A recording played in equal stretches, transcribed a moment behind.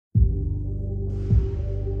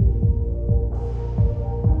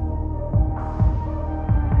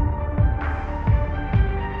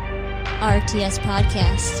RTS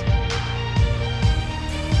podcast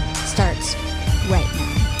starts right now.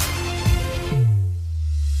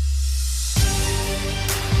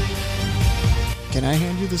 Can I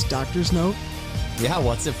hand you this doctor's note? Yeah,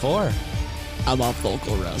 what's it for? I'm off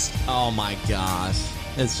vocal rest. Oh my gosh.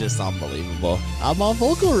 It's just unbelievable. I'm off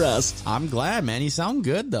vocal rest. I'm glad, man. You sound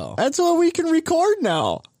good, though. That's what we can record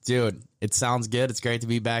now. Dude, it sounds good. It's great to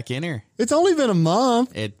be back in here. It's only been a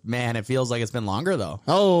month. It feels like it's been longer, though.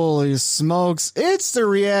 Holy smokes. It's the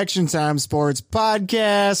Reaction Time Sports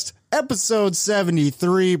Podcast, episode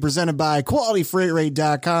 73, presented by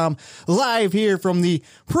QualityFreightRate.com. Live here from the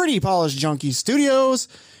Pretty Polished Junkie Studios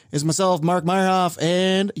is myself, Mark Meyerhoff,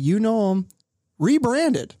 and you know him,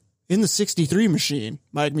 rebranded in the 63 machine,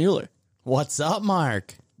 Mike Mueller. What's up,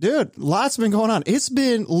 Mark? Dude, lots been going on. It's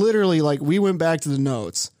been literally like we went back to the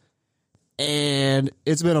notes, and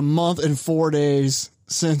it's been a month and 4 days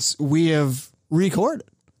since we have recorded.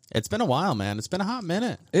 It's been a while, man. It's been a hot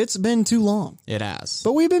minute. It's been too long, It has.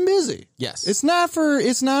 but we've been busy. Yes. It's not for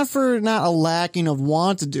not a lacking of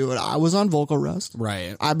want to do it. I was on vocal rest.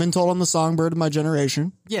 Right. I've been told I'm the songbird of my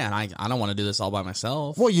generation. Yeah, and I don't want to do this all by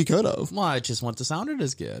myself. Well, you could have. Well, I just want to sound it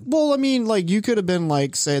as good. Well, I mean, like, you could have been,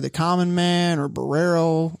 like, say, the Common Man or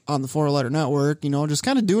Barrero on the Four Letter Network, you know, just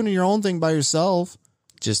kind of doing your own thing by yourself.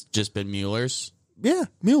 Just been Mueller's. Yeah,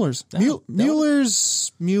 Mueller's.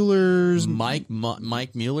 Mueller's. Mike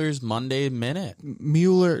Mueller's Monday Minute.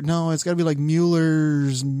 Mueller. No, it's got to be like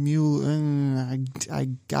Mueller's. I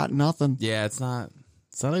got nothing. Yeah, it's not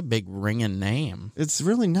a big ringing name. It's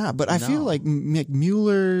really not. But I feel No. like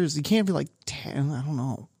Mueller's. You can't be like 10. I don't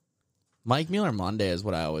know. Mike Mueller Monday is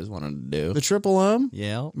what I always wanted to do. The Triple M.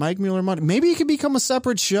 Yeah. Mike Mueller Monday. Maybe it could become a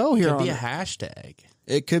separate show here. Could be on a hashtag.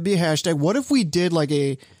 It could be a hashtag. What if we did like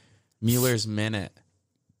a Mueller's Minute.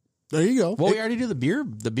 There you go. Well, we already do the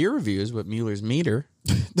beer reviews with Mueller's Meter.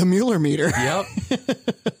 The Mueller meter. Yep.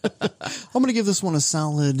 I'm going to give this one a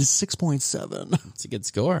solid 6.7. It's a good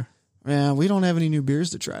score. Yeah, we don't have any new beers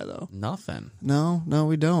to try, though. Nothing. No,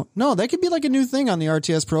 we don't. No, that could be like a new thing on the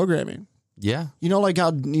RTS programming. Yeah. You know, like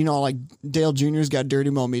how, you know, like Dale Jr.'s got Dirty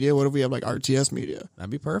Mo Media. What if we have like RTS Media? That'd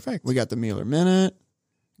be perfect. We got the Mueller Minute.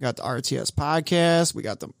 We got the RTS podcast. We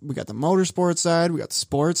got the motorsports side. We got the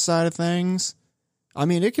sports side of things. I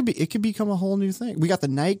mean, it could become a whole new thing. We got the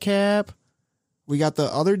nightcap. We got the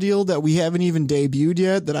other deal that we haven't even debuted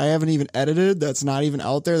yet, that I haven't even edited, that's not even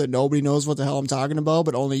out there, that nobody knows what the hell I'm talking about,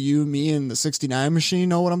 but only you, me, and the 69 machine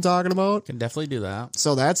know what I'm talking about. Can definitely do that.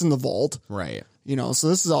 So that's in the vault. Right. You know, so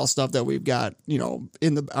this is all stuff that we've got, you know,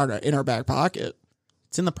 in our back pocket.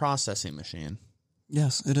 It's in the processing machine.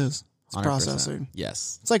 Yes, it is. It's 100%. processing.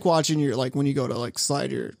 Yes. It's like watching when you go to like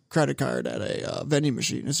slide your credit card at a vending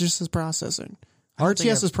machine. It's just as processing. don't think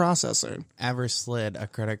RTS is processing. Ever slid a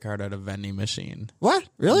credit card at a vending machine? What?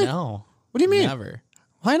 Really? No. What do you mean? Never.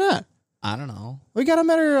 Why not? I don't know. We got them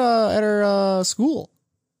at our school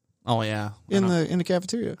Oh yeah. in the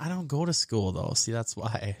cafeteria. I don't go to school though. See, that's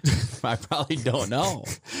why. I probably don't know.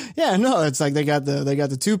 Yeah, no, it's like they got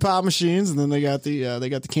the two pop machines, and then they got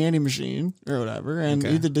the candy machine or whatever. And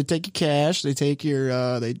Okay. either they take your cash, they take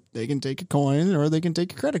your they can take your coin, or they can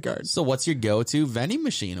take your credit card. So what's your go-to vending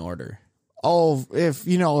machine order? Oh, if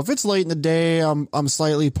it's late in the day, I'm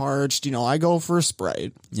slightly parched, you know, I go for a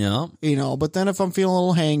Sprite, Yeah. you know. But then if I'm feeling a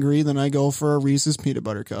little hangry, then I go for a Reese's peanut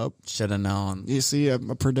butter cup. Should have known. You see,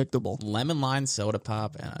 I'm predictable. Lemon lime soda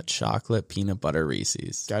pop and a chocolate peanut butter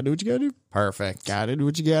Reese's. Gotta do what you gotta do. Perfect. Gotta do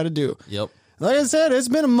what you gotta do. Yep. Like I said, it's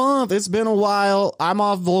been a month. It's been a while. I'm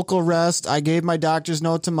off vocal rest. I gave my doctor's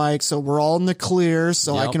note to Mike, so we're all in the clear,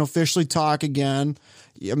 so I Yep. can officially talk again.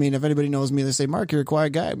 I mean, if anybody knows me, they say, Mark, you're a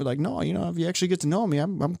quiet guy. I'd be like, no, you know, if you actually get to know me,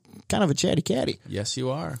 I'm kind of a chatty catty. Yes,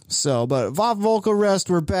 you are. So, but off vocal rest,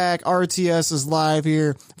 we're back. RTS is live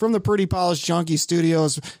here from the Pretty Polished Junkie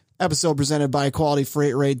Studios. Episode presented by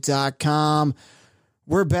QualityFreightRate.com.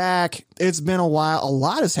 We're back. It's been a while. A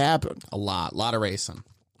lot has happened A lot of racing.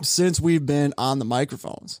 since we've been on the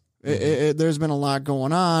microphones. There's been a lot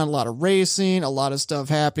going on, a lot of racing, a lot of stuff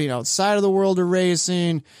happening outside of the world of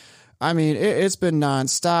racing. I mean, it's been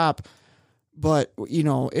nonstop. But, you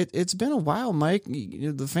know, it's been a while, Mike.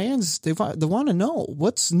 The fans, they want to know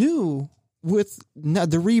what's new with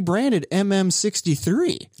the rebranded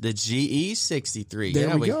MM63. The GE63.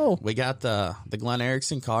 There we go. We got the Glenn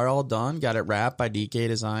Erickson car all done. Got it wrapped by DK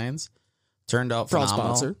Designs. Turned out Proud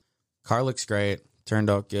phenomenal. sponsor. Car looks great. Turned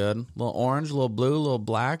out good. A little orange, a little blue, a little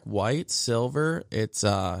black, white, silver. It's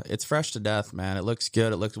fresh to death, man. It looks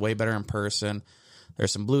good. It looks way better in person.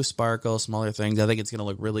 There's some blue sparkle, some other things. I think it's going to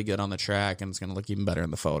look really good on the track, and it's going to look even better in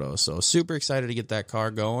the photos. So super excited to get that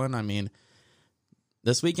car going. I mean,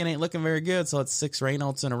 this weekend ain't looking very good. So it's 6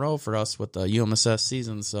 rainouts in a row for us with the UMSS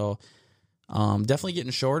season. So definitely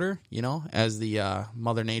getting shorter, as the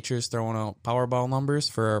Mother Nature's throwing out Powerball numbers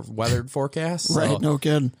for our weathered forecast. So Right, no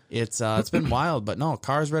kidding. it's been wild, but no,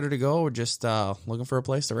 car's ready to go. We're just looking for a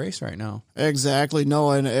place to race right now. Exactly.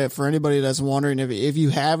 No, and for anybody that's wondering, if you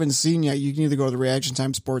haven't seen yet, you can either go to the Reaction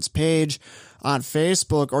Time Sports page on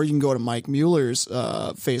Facebook, or you can go to Mike Mueller's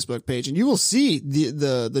Facebook page, and you will see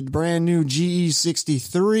the brand new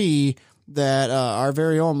GE63 that our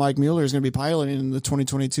very own Mike Mueller is going to be piloting in the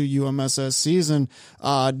 2022 UMSS season.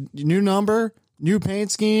 New number, new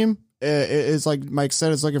paint scheme. It's like Mike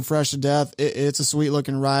said, it's looking fresh to death. It's a sweet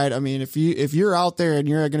looking ride. I mean, if you're out there and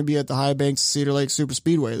you're going to be at the High Banks Cedar Lake Super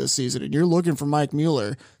Speedway this season and you're looking for Mike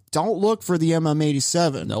Mueller, don't look for the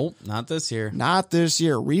MM87. Nope, not this year. Not this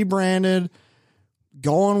year. Rebranded,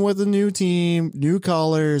 going with a new team, new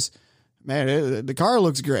colors. Man, the car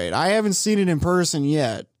looks great. I haven't seen it in person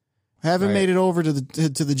yet. Haven't Right. made it over to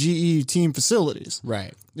the GE team facilities,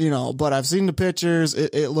 Right. but I've seen the pictures.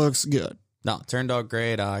 It looks good. No, it turned out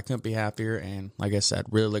great. I couldn't be happier. And like I said,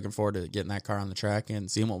 really looking forward to getting that car on the track and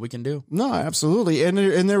seeing what we can do. No, absolutely. And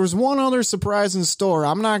there was one other surprise in store.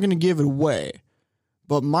 I'm not going to give it away,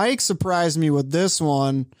 but Mike surprised me with this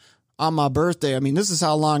one on my birthday. I mean, this is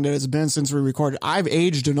how long that it's been since we recorded. I've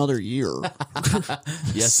aged another year.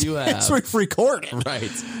 Yes, you have. Since we've recorded. Right.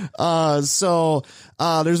 So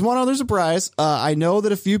there's one other surprise. I know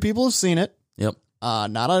that a few people have seen it. Yep.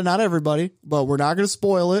 Not everybody, but we're not going to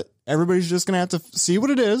spoil it. Everybody's just going to have to see what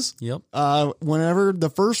it is. Yep. Whenever the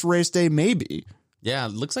first race day may be. Yeah,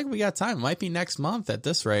 it looks like we got time. It might be next month at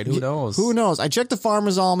this rate. Who knows? Who knows? I checked the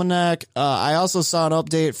Farmer's Almanac. I also saw an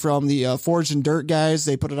update from the Forge and Dirt guys.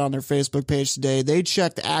 They put it on their Facebook page today. They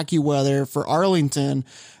checked AccuWeather for Arlington,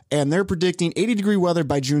 and they're predicting 80-degree weather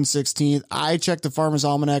by June 16th. I checked the Farmer's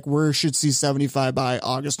Almanac. We should see 75 by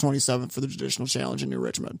August 27th for the traditional challenge in New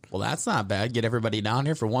Richmond. Well, that's not bad. Get everybody down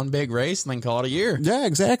here for one big race and then call it a year. Yeah,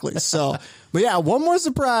 exactly. So, but yeah, one more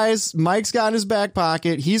surprise. Mike's got in his back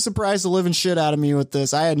pocket. He surprised the living shit out of me with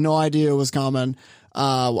this. I had no idea it was coming.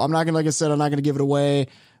 I'm not gonna, like I said, I'm not gonna give it away,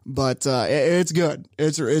 but it's good.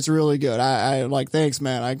 It's really good. I like, thanks,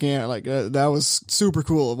 man. I can't that was super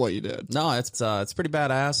cool of what you did. No, it's pretty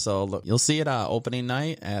badass. So look, you'll see it opening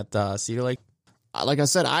night at Cedar Lake. Like I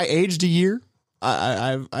said, I aged a year.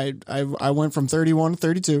 I went from 31 to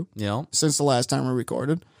 32 since the last time we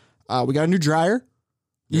recorded. We got a new dryer,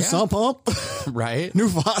 new sump pump, Right. new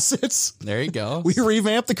faucets. There you go. We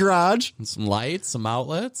revamped the garage. Some lights, some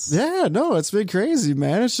outlets. Yeah, no, it's been crazy,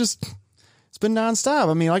 man. It's been nonstop.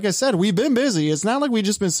 I mean, like I said, we've been busy. It's not like we've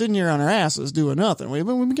just been sitting here on our asses doing nothing. We've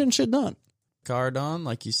been getting shit done. Car done,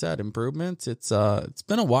 like you said, improvements. It's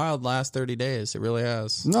been a wild last 30 days. It really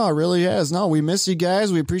has. No, it really has. No, we miss you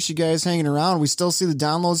guys. We appreciate you guys hanging around. We still see the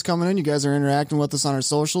downloads coming in. You guys are interacting with us on our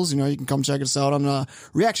socials. You can come check us out on the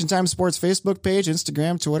Reaction Time Sports Facebook page,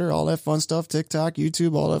 Instagram, Twitter, all that fun stuff, TikTok,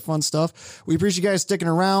 YouTube, all that fun stuff. We appreciate you guys sticking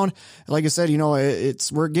around. Like I said,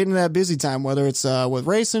 we're getting to that busy time, whether it's with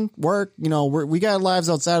racing, work, we got lives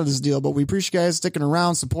outside of this deal, but we appreciate you guys sticking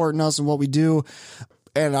around, supporting us and what we do.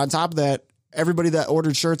 And on top of that, everybody that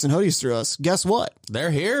ordered shirts and hoodies through us, guess what?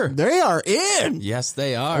 They're here. They are in. Yes,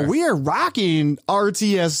 they are. We are rocking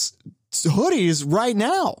RTS hoodies right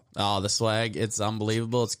now. Oh, the swag, it's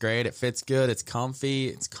unbelievable. It's great. It fits good. It's comfy.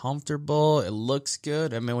 It's comfortable. It looks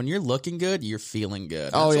good. I mean, when you're looking good, you're feeling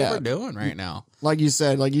good. That's what we're doing right now. Like you just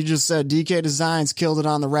said, DK Designs killed it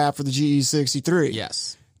on the wrap for the GE63.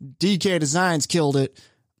 Yes. DK Designs killed it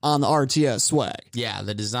on the RTS swag. Yeah,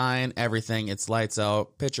 the design, everything, it's lights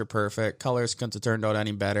out, picture perfect. Colors couldn't have turned out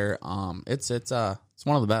any better. It's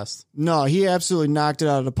one of the best. No, he absolutely knocked it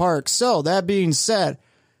out of the park. So that being said,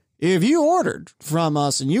 if you ordered from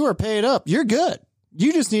us and you are paid up, you're good.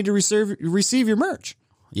 You just need to receive your merch.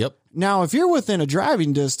 Yep. Now, if you're within a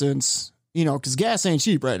driving distance, because gas ain't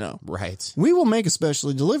cheap right now. Right. We will make a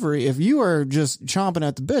special delivery if you are just chomping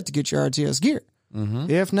at the bit to get your RTS gear.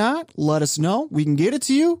 Mm-hmm. If not, let us know. We can get it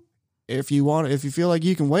to you if you feel like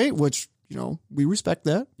you can wait, which, we respect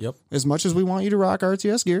that. Yep. As much as we want you to rock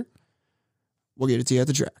RTS gear, we'll get it to you at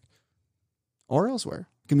the track or elsewhere.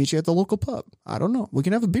 We can meet you at the local pub. I don't know. We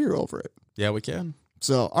can have a beer over it. Yeah, we can.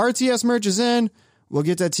 So RTS merch is in. We'll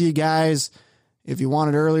get that to you guys. If you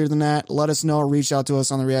want it earlier than that, let us know. Reach out to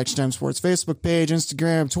us on the Reaction Time Sports Facebook page,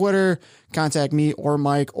 Instagram, Twitter. Contact me or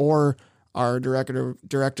Mike or our director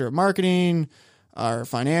of marketing, our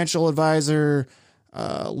financial advisor,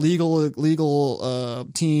 legal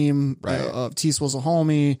team of T. Swizzle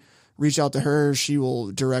Homie. Reach out to her. She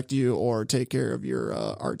will direct you or take care of your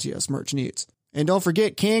RTS merch needs. And don't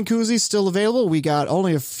forget, can koozies still available. We got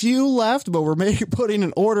only a few left, but we're maybe putting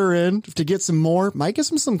an order in to get some more. Might get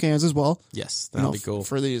some cans as well. Yes, that'll be cool.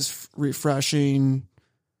 For these refreshing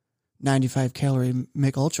 95 calorie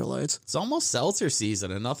Mick Ultralights. It's almost seltzer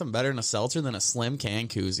season, and nothing better than a seltzer than a slim can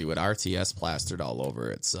koozie with RTS plastered all over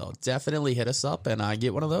it. So definitely hit us up and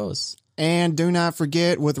get one of those. And do not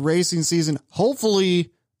forget, with racing season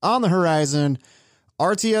hopefully on the horizon,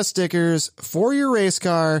 RTS stickers for your race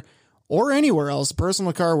car or anywhere else,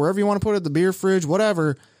 personal car, wherever you want to put it, the beer fridge,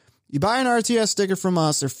 whatever. You buy an RTS sticker from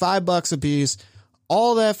us, they're $5 a piece.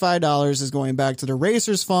 All that $5 is going back to the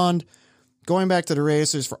Racers Fund, going back to the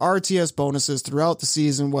racers for RTS bonuses throughout the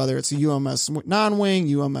season, whether it's a UMS non-wing,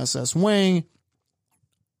 UMSS wing,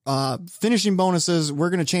 finishing bonuses. We're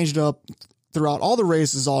going to change it up throughout all the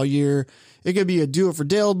races all year. It could be a Do It for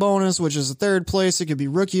Dale bonus, which is a third place. It could be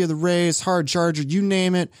Rookie of the Race, Hard Charger, you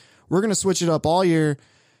name it. We're going to switch it up all year.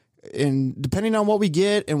 And depending on what we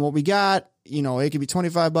get and what we got, it could be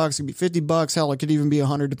 $25, it could be $50. Hell, it could even be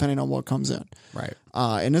 $100 depending on what comes in. Right.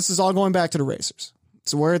 And this is all going back to the racers.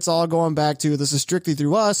 So where it's all going back to, this is strictly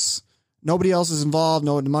through us. Nobody else is involved.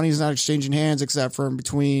 No, the money's not exchanging hands except for in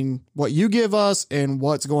between what you give us and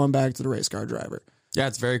what's going back to the race car driver. Yeah,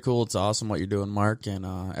 it's very cool. It's awesome what you're doing, Mark. And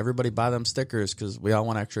everybody buy them stickers because we all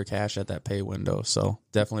want extra cash at that pay window. So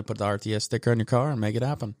definitely put the RTS sticker on your car and make it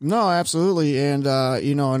happen. No, absolutely. And,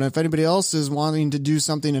 and if anybody else is wanting to do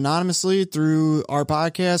something anonymously through our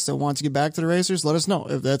podcast that wants to get back to the racers, let us know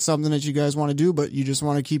if that's something that you guys want to do, but you just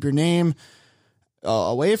want to keep your name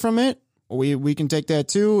away from it. We can take that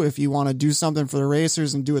too. If you want to do something for the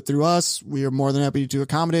racers and do it through us, we are more than happy to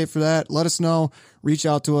accommodate for that. Let us know. Reach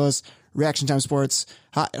out to us. Reaction Time Sports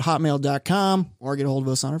at hotmail.com or get a hold of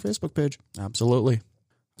us on our Facebook page. Absolutely.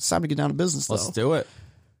 It's time to get down to business, though. Let's do it.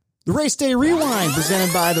 The Race Day Rewind,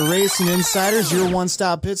 presented by the Racing Insiders, your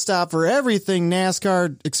one-stop pit stop for everything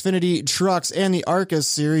NASCAR, Xfinity, trucks, and the ARCA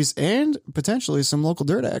series, and potentially some local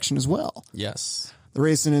dirt action as well. Yes.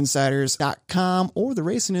 TheRacingInsiders.com or The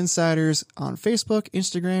Racing Insiders on Facebook,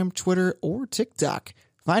 Instagram, Twitter, or TikTok.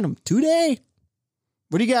 Find them today.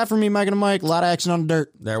 What do you got for me, Mike and Mike? A lot of action on the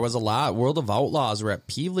dirt. There was a lot. World of Outlaws were at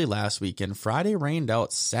Peevely last weekend. Friday rained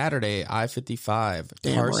out. Saturday, I-55.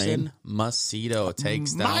 Damn Carson rain. Macedo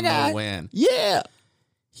takes My down guy. the win. Yeah.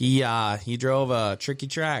 He drove a tricky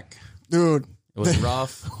track. Dude. It was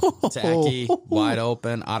rough, tacky, wide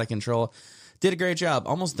open, out of control. Did a great job.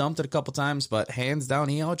 Almost dumped it a couple times, but hands down,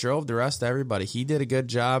 he outdrove the rest of everybody. He did a good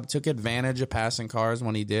job, took advantage of passing cars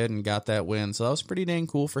when he did, and got that win. So that was pretty dang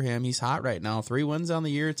cool for him. He's hot right now. 3 wins on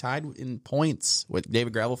the year, tied in points with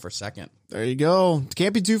David Gravel for second. There you go.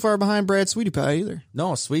 Can't be too far behind Brad Sweetie Pie either.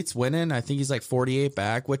 No, Sweet's winning. I think he's like 48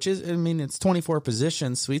 back, which is, it's 24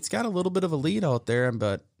 positions. Sweet's got a little bit of a lead out there,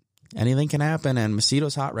 but anything can happen, and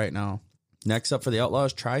Macedo's hot right now. Next up for the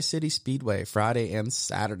Outlaws, Tri-City Speedway, Friday and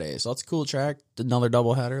Saturday. So that's a cool track. Another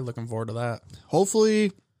doubleheader. Looking forward to that.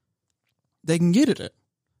 Hopefully they can get it.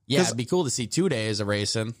 Yeah, it'd be cool to see 2 days of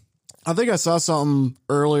racing. I think I saw something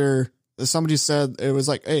earlier. Somebody said, it was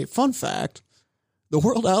like, hey, fun fact, the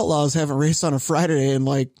World Outlaws haven't raced on a Friday in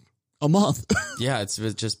like a month. Yeah, it's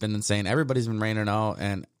just been insane. Everybody's been raining out,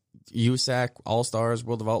 and USAC, All-Stars,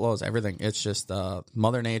 World of Outlaws, everything. It's just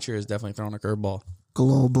Mother Nature is definitely throwing a curveball.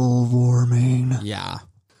 Global warming. Yeah.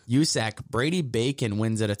 USAC, Brady Bacon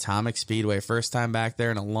wins at Atomic Speedway. First time back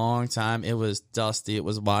there in a long time. It was dusty. It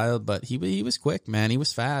was wild, but he was quick, man. He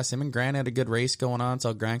was fast. Him and Grant had a good race going on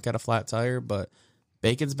until Grant got a flat tire, but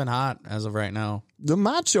Bacon's been hot as of right now. The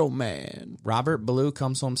Macho Man. Robert Ballou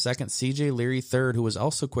comes home second. CJ Leary third, who was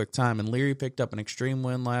also quick time. And Leary picked up an extreme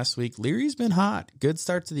win last week. Leary's been hot. Good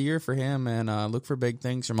start to the year for him. And look for big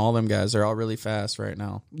things from all them guys. They're all really fast right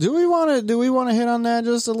now. Do we want to hit on that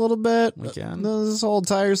just a little bit? We can. This whole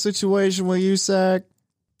tire situation with USAC.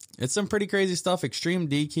 It's some pretty crazy stuff. Extreme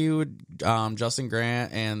DQ, Justin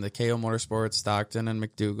Grant and the KO Motorsports, Stockton and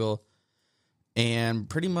McDougall. And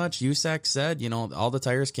pretty much USAC said, all the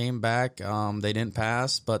tires came back. They didn't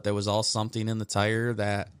pass, but there was all something in the tire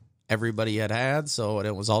that everybody had. So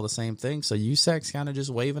it was all the same thing. So USAC's kind of just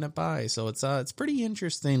waving it by. So it's pretty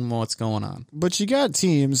interesting what's going on. But you got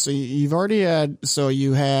teams. So you've already had,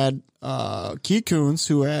 you had Keith Kunz,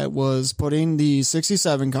 who was putting the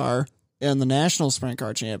 67 car in the National Sprint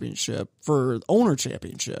Car Championship for owner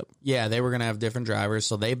championship. Yeah, they were going to have different drivers,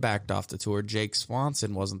 so they backed off the tour. Jake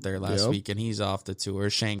Swanson wasn't there last week, and he's off the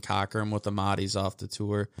tour. Shane Cochran with the Mahdi's off the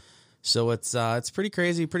tour. So it's pretty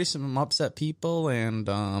crazy, pretty some upset people, and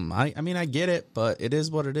I get it, but it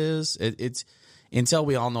is what it is. It's until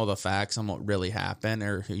we all know the facts on what really happened,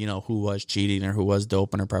 or who was cheating or who was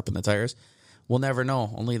doping or prepping the tires. We'll never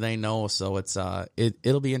know. Only they know. So it's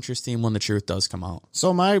it'll be interesting when the truth does come out.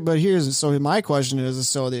 So my question is,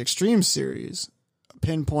 so the Extreme Series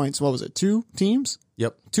pinpoints, what was it, 2 teams?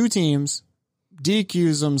 Yep. 2 teams,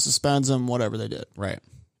 DQs them, suspends them, whatever they did. Right.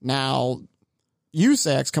 Now,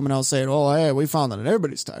 USAC's coming out saying, "Oh, hey, we found that on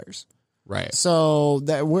everybody's tires." Right. So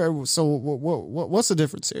what's the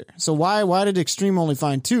difference here? So why did Extreme only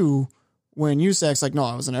find 2 when USAC's like, no,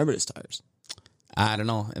 I was on everybody's tires? I don't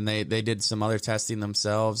know. And they did some other testing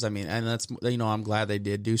themselves. I mean, and that's, I'm glad they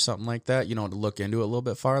did do something like that, to look into it a little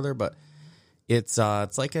bit farther. But it's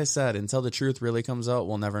like I said, until the truth really comes out,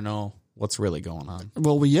 we'll never know what's really going on.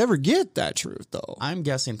 Will we ever get that truth, though? I'm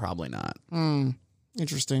guessing probably not.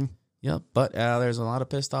 Interesting. Yep. But there's a lot of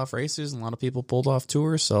pissed off racers and a lot of people pulled off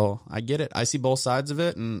tours. So I get it. I see both sides of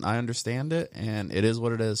it and I understand it. And it is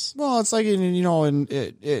what it is. Well, it's like,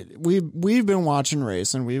 we've been watching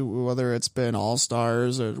racing, whether it's been All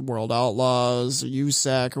Stars or World Outlaws or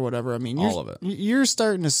USAC or whatever. I mean, all of it. You're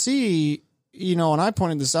starting to see, and I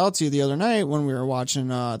pointed this out to you the other night when we were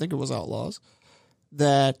watching, I think it was Outlaws,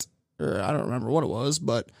 that, or I don't remember what it was,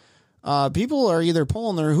 but people are either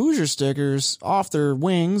pulling their Hoosier stickers off their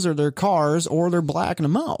wings or their cars, or they're blacking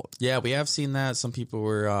them out. Yeah, we have seen that. Some people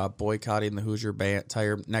were boycotting the Hoosier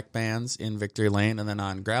tire neck bands in Victory Lane, and then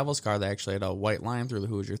on Gravel's car, they actually had a white line through the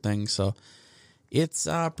Hoosier thing. So it's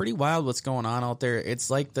pretty wild what's going on out there. It's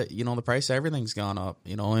like the price of everything's gone up.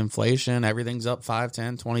 Inflation, everything's up 5,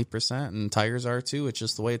 10, 20%, and tires are too. It's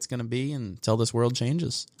just the way it's going to be until this world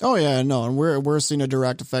changes. Oh yeah, no, and we're seeing a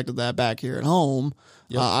direct effect of that back here at home.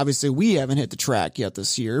 Yep. Obviously, we haven't hit the track yet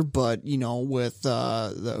this year, but with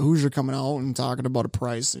the Hoosier coming out and talking about a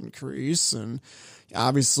price increase, and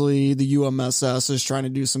obviously the UMSS is trying to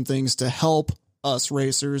do some things to help us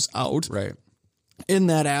racers out, right? In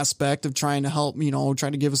that aspect of trying to help,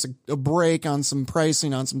 trying to give us a break on some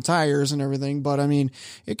pricing on some tires and everything. But I mean,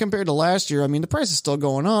 compared to last year, I mean, the price is still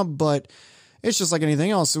going up, but it's just like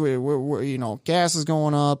anything else. We're gas is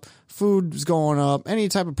going up, food is going up, any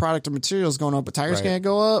type of product or material is going up, but tires can't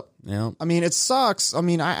go up. Yeah. I mean, it sucks. I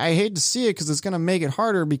mean, I hate to see it because it's going to make it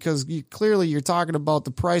harder because clearly you're talking about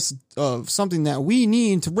the price of something that we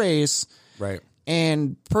need to race. Right.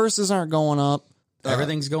 And purses aren't going up.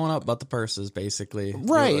 Everything's going up but the purses, basically.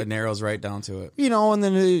 Right. It narrows right down to it. And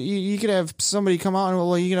then you could have somebody come out and,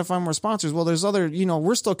 well, you got to find more sponsors. Well, there's other,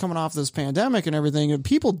 we're still coming off this pandemic and everything. And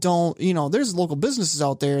people don't, there's local businesses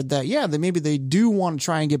out there that, maybe they do want to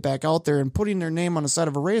try and get back out there, and putting their name on the side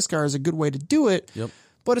of a race car is a good way to do it. Yep.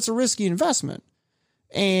 But it's a risky investment.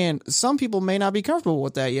 And some people may not be comfortable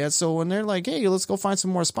with that yet. So when they're like, hey, let's go find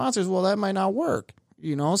some more sponsors, well, that might not work,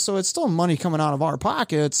 so it's still money coming out of our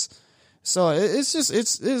pockets. So it's just,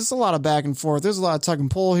 it's a lot of back and forth. There's a lot of tug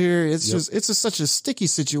and pull here. It's just such a sticky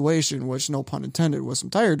situation, which no pun intended with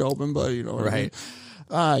some tire doping, but right.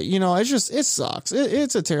 It's just, it sucks.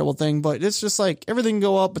 It's a terrible thing, but it's just like everything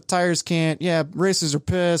go up, but tires can't. Yeah. Racers are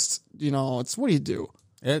pissed. It's, what do you do?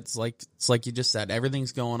 It's like you just said,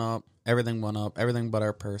 everything's going up. Everything went up, everything but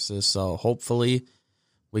our purses. So hopefully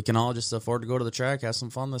we can all just afford to go to the track, have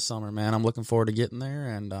some fun this summer, man. I'm looking forward to getting there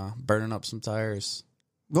and burning up some tires.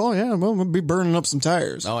 Well, yeah, we'll be burning up some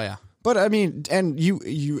tires. Oh, yeah. But, I mean, and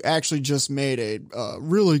you actually just made a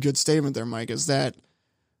really good statement there, Mike, is that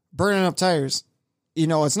burning up tires,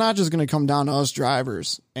 it's not just going to come down to us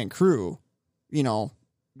drivers and crew,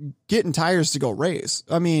 getting tires to go race.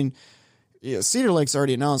 I mean, Cedar Lake's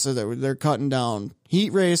already announced that they're cutting down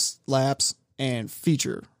heat race laps and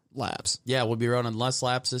feature laps. Yeah, we'll be running less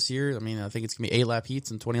laps this year. I mean, I think it's going to be 8-lap heats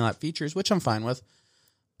and 20-lap features, which I'm fine with.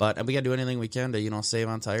 But we got to do anything we can to, save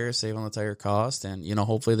on tires, save on the tire cost. And,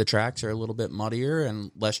 hopefully the tracks are a little bit muddier and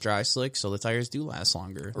less dry slick, so the tires do last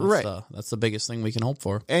longer. That's the biggest thing we can hope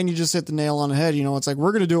for. And you just hit the nail on the head. It's like,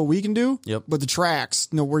 we're going to do what we can do. Yep. But the tracks,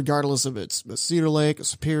 regardless of it's Cedar Lake,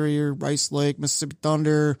 Superior, Rice Lake, Mississippi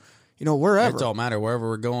Thunder, wherever. It don't matter. Wherever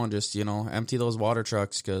we're going, just, empty those water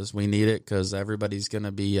trucks because we need it, because everybody's going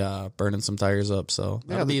to be burning some tires up. So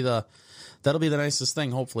that'll be the nicest thing.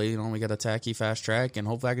 Hopefully, we got a tacky fast track, and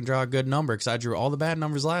hopefully I can draw a good number, because I drew all the bad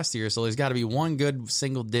numbers last year. So there's got to be one good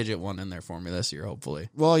single digit one in there for me this year, hopefully.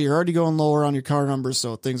 Well, you're already going lower on your car numbers,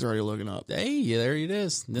 so things are already looking up. Hey, there it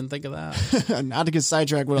is. Didn't think of that. Not to get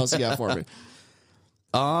sidetracked, what else you got for me?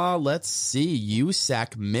 Let's see.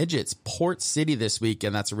 USAC Midgets, Port City this week,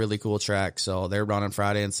 and that's a really cool track. So they're running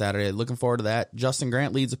Friday and Saturday. Looking forward to that. Justin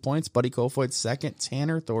Grant leads the points. Buddy Kofoid's second.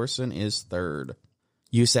 Tanner Thorson is third.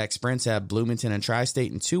 USAC Sprints have Bloomington and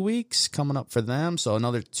Tri-State in 2 weeks coming up for them. So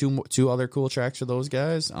another two other cool tracks for those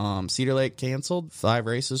guys. Cedar Lake canceled 5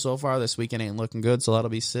 races so far. This weekend ain't looking good, so that'll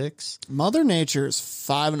be 6. Mother Nature is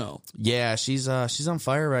 5-0. Yeah, she's on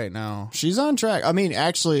fire right now. She's on track. I mean,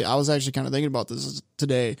 actually, I was actually kind of thinking about this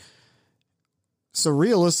today. So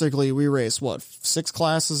realistically, we race, 6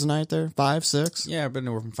 classes a night there? 5, 6? Yeah, I've been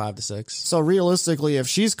anywhere from 5 to 6. So realistically, if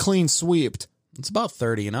she's clean sweeped, It's about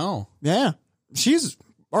 30-0. yeah, she's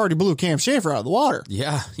already blew Cam Schaefer out of the water.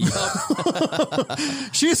 Yeah. Yep.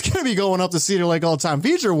 She's going to be going up the Cedar Lake all-time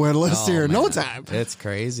feature win list here in no man. time. It's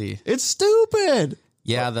crazy. It's stupid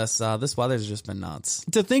Yeah, this weather's just been nuts.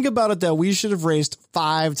 to think about it that we should have raced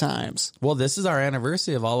 5 times. Well, this is our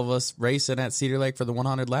anniversary of all of us racing at Cedar Lake for the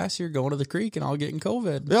 100 last year, going to the creek and all getting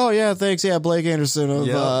COVID. Oh, yeah, thanks. Yeah, Blake Anderson of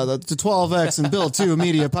Yep. the 12X and Bill 2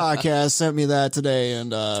 Media podcast sent me that today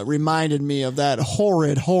and reminded me of that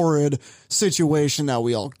horrid situation that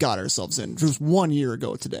we all got ourselves in just 1 year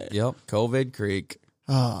ago today. Yep, COVID Creek.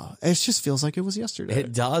 It just feels like it was yesterday.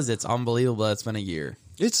 It does. It's unbelievable. It's been a year.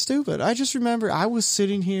 It's stupid. I just remember I was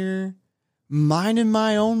sitting here minding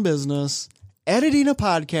my own business, editing a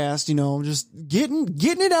podcast, just getting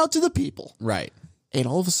it out to the people. Right. And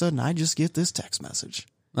all of a sudden, I just get this text message.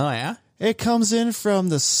 Oh, yeah? It comes in from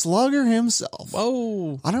the slugger himself.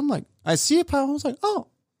 Whoa. And I'm like, I see it pop. I was like, oh,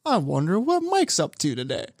 I wonder what Mike's up to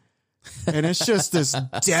today. And it's just this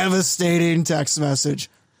devastating text message.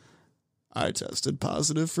 I tested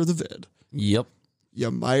positive for the vid. Yep.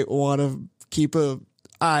 You might want to keep an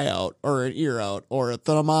eye out or an ear out or a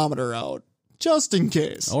thermometer out just in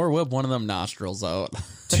case. Or whip one of them nostrils out.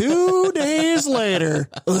 2 days later.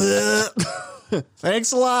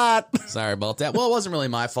 Thanks a lot. Sorry about that. Well, it wasn't really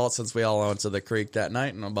my fault since we all went to the creek that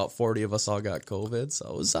night and about 40 of us all got COVID. So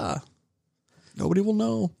it was, Nobody will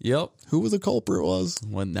know yep. who the culprit was.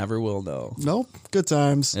 One never will know. Nope. Good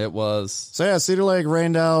times. It was. So yeah, Cedar Lake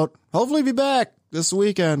rained out. Hopefully be back this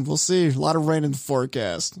weekend. We'll see. A lot of rain in the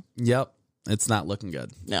forecast. Yep. It's not looking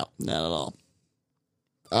good. No, not at all.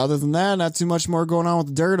 Other than that, not too much more going on with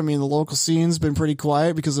the dirt. I mean, the local scene's been pretty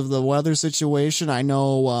quiet because of the weather situation. I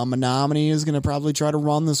know Menominee is going to probably try to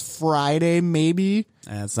run this Friday, maybe.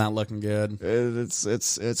 It's not looking good.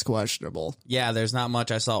 It's questionable. Yeah, there's not much.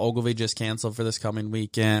 I saw Ogilvy just canceled for this coming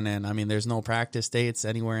weekend, and I mean, there's no practice dates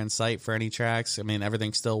anywhere in sight for any tracks. I mean,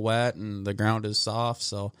 everything's still wet and the ground is soft,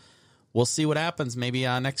 so we'll see what happens maybe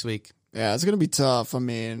next week. Yeah, it's going to be tough. I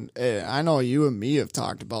mean, I know you and me have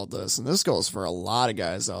talked about this, and this goes for a lot of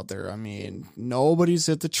guys out there. I mean, nobody's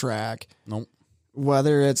hit the track. Nope.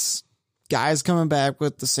 Whether it's guys coming back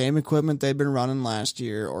with the same equipment they've been running last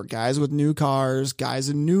year or guys with new cars, guys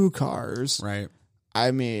in new cars. Right.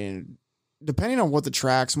 I mean, depending on what the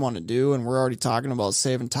tracks want to do, and we're already talking about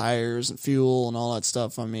saving tires and fuel and all that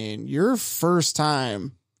stuff. I mean, your first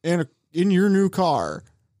time in your new car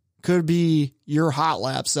could be your hot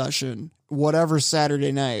lap session, whatever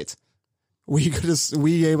Saturday night. We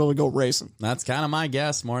able to go racing. That's kind of my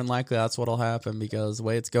guess. More than likely, that's what'll happen because the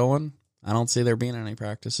way it's going, I don't see there being any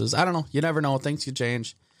practices. I don't know. You never know. Things could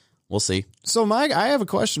change. We'll see. So, Mike, I have a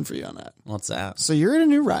question for you on that. What's that? So you're in a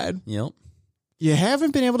new ride. Yep. You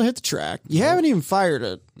haven't been able to hit the track. You haven't even fired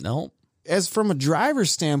it. Nope. As from a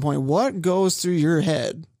driver's standpoint, what goes through your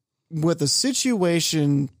head with a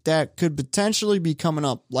situation that could potentially be coming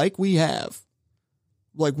up like we have?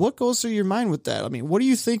 Like, what goes through your mind with that? I mean, what are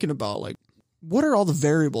you thinking about? Like, what are all the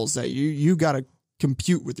variables that you got to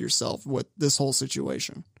compute with yourself with this whole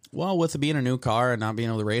situation? Well, with it being a new car and not being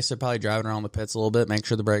able to race it, probably driving around the pits a little bit, make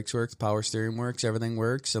sure the brakes work, the power steering works, everything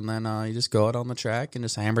works, and then you just go out on the track and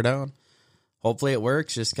just hammer down. Hopefully it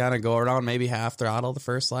works. Just kind of go around maybe half throttle the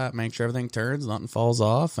first lap, make sure everything turns, nothing falls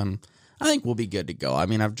off, and I think we'll be good to go. I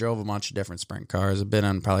mean, I've drove a bunch of different sprint cars. I've been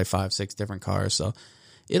in probably 5-6 different cars, so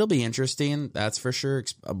it'll be interesting, that's for sure,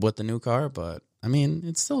 with the new car, but I mean,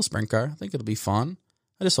 it's still a sprint car. I think it'll be fun.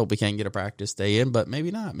 I just hope we can get a practice day in, but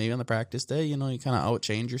maybe not. Maybe on the practice day, you kind of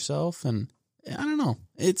outchange yourself, and I don't know.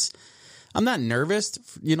 I'm not nervous,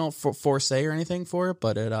 for say or anything for it,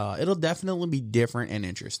 but it'll definitely be different and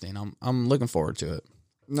interesting. I'm looking forward to it.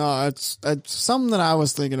 No, it's something that I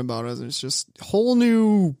was thinking about. It's just a whole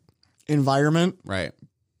new environment, Right.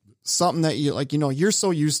 something that you're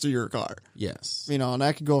so used to your car, Yes. and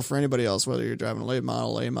that could go for anybody else, whether you're driving a late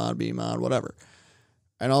model, A mod, B mod, whatever.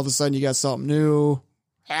 And all of a sudden you got something new,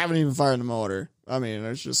 haven't even fired the motor. I mean,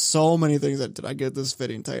 there's just so many things that, did I get this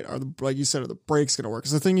fitting tight? Like you said, are the brakes going to work?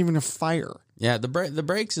 Is the thing even a fire? Yeah, the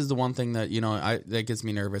brakes is the one thing that, that gets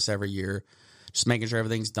me nervous every year. Just making sure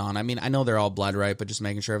everything's done. I mean, I know they're all bled right, but just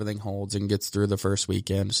making sure everything holds and gets through the first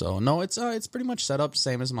weekend. So no, it's pretty much set up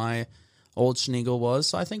same as my Old Schneegel was.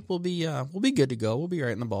 So I think we'll be good to go. We'll be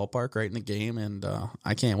right in the ballpark, right in the game, and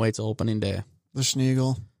I can't wait till opening day. The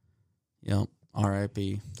Schneegel. Yep.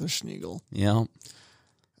 R.I.P. The Schneegel. Yep.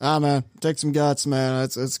 Ah, man, take some guts, man.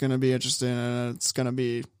 It's going to be interesting, and it's going to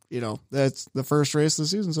be, that's the first race of the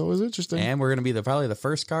season, so it was interesting. And we're going to be probably the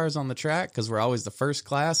first cars on the track because we're always the first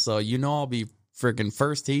class, so I'll be freaking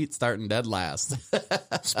first heat starting dead last.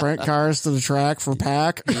 Sprint cars to the track for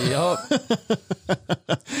pack. Yep.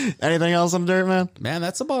 Anything else on the dirt, man? Man,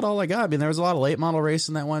 that's about all I got. I mean, there was a lot of late model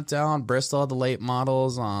racing that went down. Bristol had the late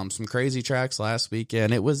models, some crazy tracks last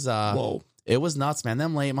weekend. It was Whoa. It was nuts, man.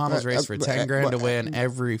 Them late models race for 10 grand to win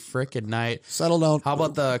every freaking night. Settle down. How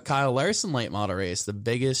about the Kyle Larson late model race? The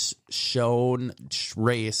biggest shown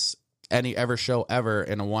race ever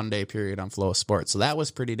in a 1 day period on Flow Sports. So that was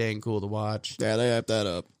pretty dang cool to watch. Yeah, they hyped that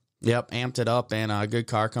up. Yep, amped it up, and a good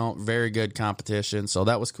car count, very good competition. So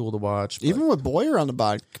that was cool to watch. Even with Boyer on the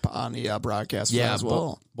broadcast as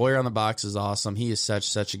well. Boyer on the box is awesome. He is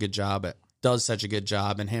such a good job does such a good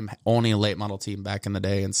job, and him owning a late model team back in the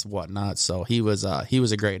day and whatnot. So he was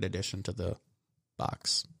a great addition to the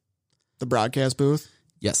box. The broadcast booth?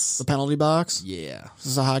 Yes. The penalty box? Yeah. This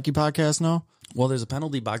is a hockey podcast now? Well, there's a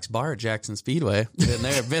penalty box bar at Jackson Speedway.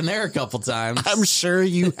 Been there a couple times. I'm sure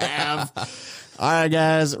you have. All right,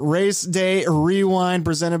 guys. Race Day Rewind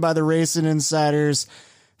presented by the Racing Insiders.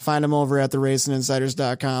 Find them over at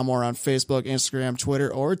theracinginsiders.com or on Facebook, Instagram,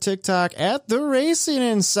 Twitter, or TikTok at The Racing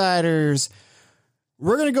Insiders.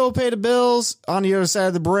 We're going to go pay the bills on the other side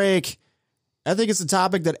of the break. I think it's a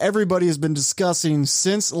topic that everybody has been discussing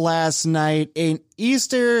since last night. An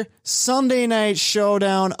Easter Sunday night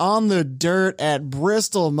showdown on the dirt at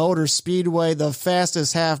Bristol Motor Speedway. The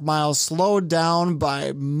fastest half mile slowed down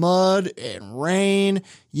by mud and rain.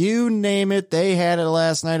 You name it. They had it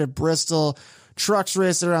last night at Bristol. Trucks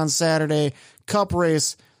raced there on Saturday. Cup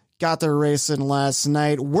race got their racing last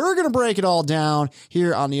night. We're going to break it all down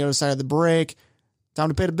here on the other side of the break. Time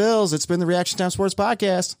to pay the bills. It's been the Reaction Time Sports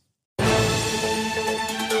Podcast.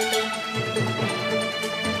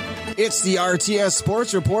 It's the RTS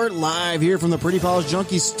Sports Report live here from the Pretty Polished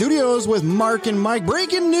Junkie Studios with Mark and Mike.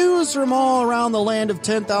 Breaking news from all around the land of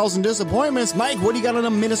 10,000 disappointments. Mike, what do you got on the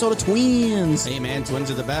Minnesota Twins? Hey, man, Twins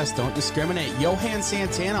are the best. Don't discriminate. Johan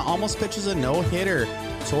Santana almost pitches a no-hitter.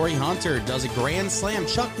 Torrey Hunter does a grand slam.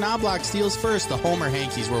 Chuck Knobloch steals first. The Homer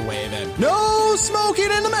Hankies were waving. No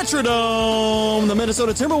smoking in the Metrodome. The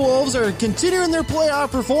Minnesota Timberwolves are continuing their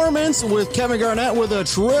playoff performance with Kevin Garnett with a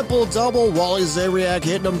triple-double. Wally Zabiak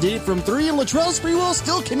hitting them deep from three, and Latrell Sprewell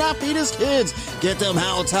still cannot beat his kids. Get them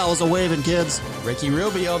Howell towels a-waving, kids. Ricky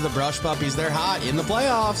Rubio, the Brush Puppies, they're hot in the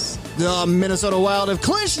playoffs. The Minnesota Wild have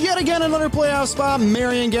clinched yet again another playoff spot.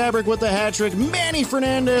 Marion Gabrick with the hat trick. Manny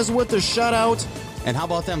Fernandez with the shutout. And how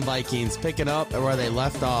about them Vikings picking up where they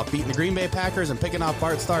left off, beating the Green Bay Packers and picking off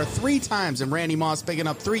Bart Starr 3 times, and Randy Moss picking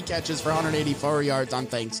up 3 catches for 184 yards on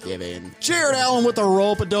Thanksgiving. Jared Allen with the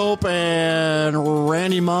rope-a-dope, and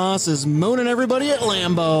Randy Moss is mooning everybody at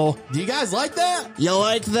Lambeau. Do you guys like that? You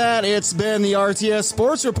like that? It's been the RTS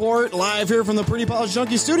Sports Report, live here from the Pretty Polished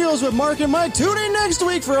Junkie Studios with Mark and Mike. Tune in next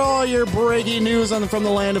week for all your breaking news from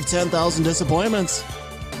the land of 10,000 disappointments.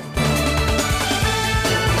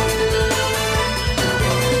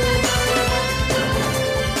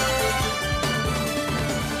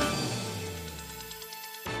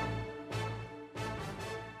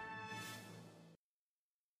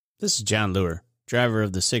 This is John Lure, driver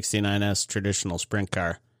of the 69S traditional sprint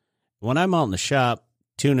car. When I'm out in the shop,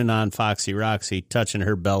 tuning on Foxy Roxy, touching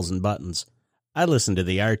her bells and buttons, I listen to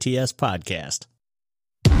the RTS podcast.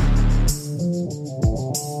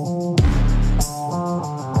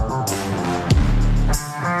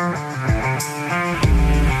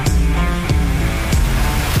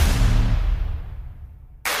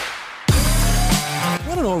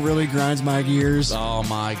 What really grinds my gears? Oh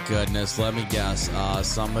my goodness, let me guess.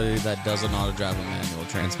 Somebody that doesn't know how to drive a manual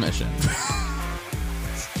transmission.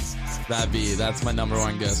 That's my number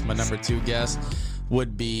one guess. My number 2 guess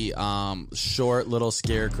would be short little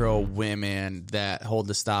scarecrow women that hold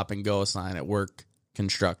the stop and go sign at work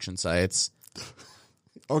construction sites.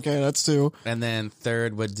 Okay, that's 2. And then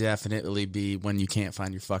 3rd would definitely be when you can't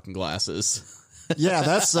find your fucking glasses. Yeah,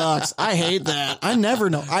 that sucks. I hate that. I never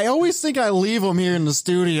know. I always think I leave them here in the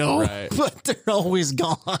studio, right, but they're always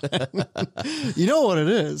gone. You know what it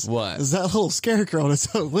is? What? Is that little scarecrow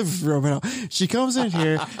that's in the living room now. She comes in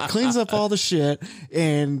here, cleans up all the shit,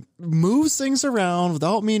 and moves things around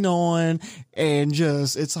without me knowing, and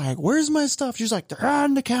just, it's like, where's my stuff? She's like, they're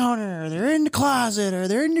on the counter, they're in the closet, or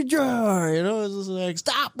they're in the drawer. You know, it's just like,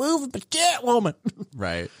 stop moving, but shit, woman.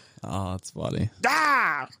 Right. Oh, that's funny.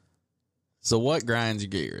 Ah! So what grinds your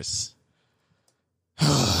gears?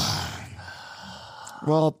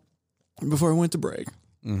 Well, before we went to break,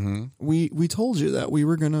 Mm-hmm. we told you that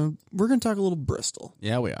we're gonna talk a little Bristol.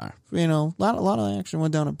 Yeah, we are. You know, a lot of action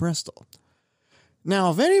went down at Bristol.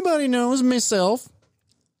 Now, if anybody knows myself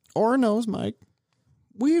or knows Mike,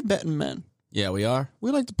 we're betting men. Yeah, we are.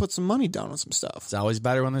 We like to put some money down on some stuff. It's always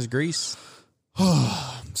better when there's grease.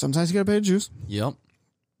 Sometimes you gotta pay the juice, Yep.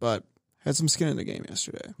 but had some skin in the game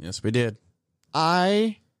yesterday. Yes, we did.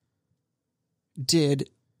 I did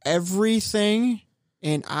everything,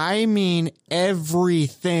 and I mean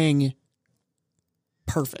everything,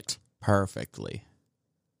 perfect. Perfectly.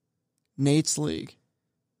 Nate's league,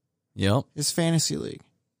 Yep. his fantasy league.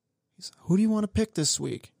 He's, who do you want to pick this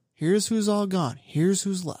week? Here's who's all gone. Here's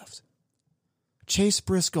who's left. Chase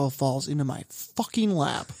Briscoe falls into my fucking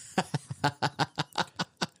lap.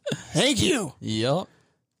 Thank you. Yep.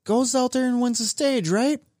 Goes out there and wins the stage,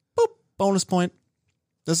 right? Boop. Bonus point.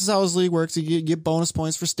 This is how his league works. You get bonus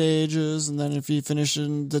points for stages, and then if you finish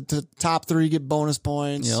in the top 3, you get bonus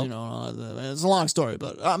points. Yep. You know, it's a long story,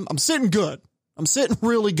 but I'm sitting good. I'm sitting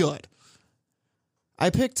really good. I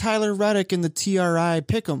picked Tyler Reddick in the TRI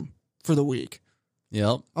Pick'em for the week.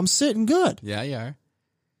 Yep. I'm sitting good. Yeah, you are.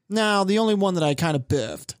 Now, the only one that I kind of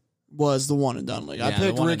biffed was the one and done league. I Yeah, the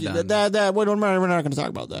picked one and Ricky. done. We're not going to talk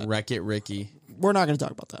about that. Wreck It Ricky. We're not going to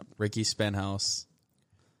talk about that. Ricky Spenhouse.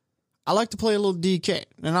 I like to play a little DK.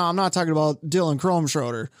 And I'm not talking about Dylan Chrome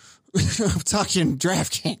Schroeder. I'm talking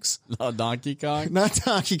DraftKings. Oh, Donkey Kong? Not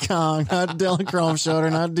Donkey Kong, not Dylan Chrome Schroeder,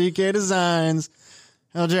 not DK Designs.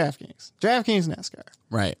 No, DraftKings. DraftKings NASCAR.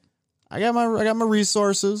 Right. I got my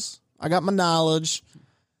resources. I got my knowledge.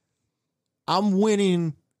 I'm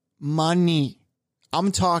winning money.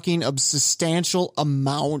 I'm talking a substantial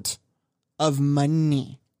amount of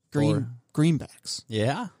money. Greenbacks.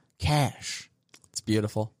 Yeah. Cash. It's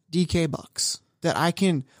beautiful. DK bucks that I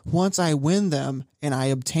can, once I win them and I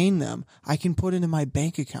obtain them, I can put into my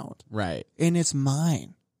bank account Right. and it's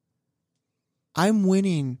mine. I'm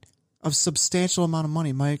winning a substantial amount of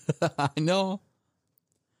money, Mike. I know.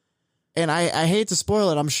 And I hate to spoil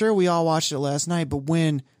it. I'm sure we all watched it last night, but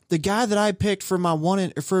when the guy that I picked for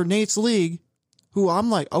for Nate's league, who I'm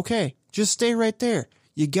like, okay, just stay right there.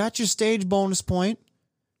 You got your stage bonus point.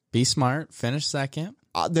 Be smart. Finish second.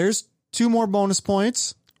 There's 2 more bonus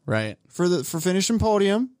points Right. for finishing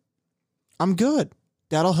podium. I'm good.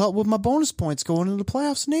 That'll help with my bonus points going into the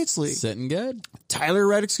playoffs in Nate's league. Sitting good. Tyler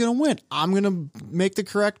Reddick's going to win. I'm going to make the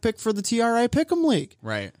correct pick for the TRI Pick'em League.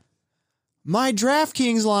 Right. My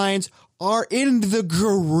DraftKings lines are in the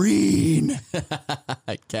green.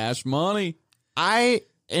 Cash money.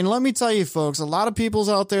 And let me tell you, folks, a lot of people's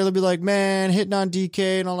out there, they'll be like, man, hitting on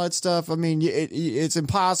DK and all that stuff. I mean, it's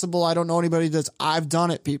impossible. I don't know anybody I've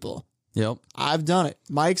done it, people. Yep. I've done it.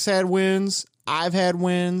 Mike's had wins. I've had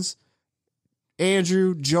wins.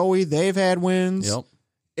 Andrew, Joey, they've had wins. Yep.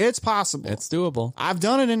 It's possible. It's doable. I've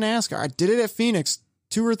done it in NASCAR. I did it at Phoenix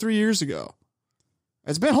 2 or 3 years ago.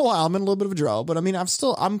 It's been a while. I'm in a little bit of a drought, but I mean,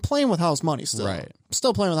 I'm playing with house money still. Right. I'm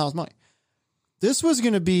still playing with house money. This was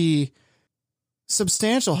going to be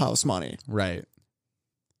substantial house money. Right.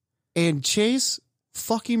 And Chase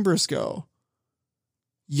fucking Briscoe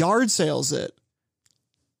yard sales it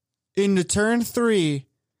into turn 3,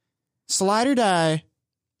 slide or die,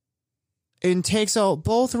 and takes out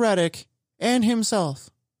both Reddick and himself.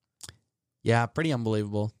 Yeah, pretty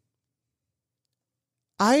unbelievable.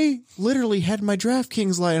 I literally had my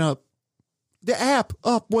DraftKings line up, the app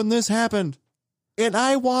up when this happened, and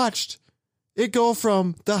I watched it go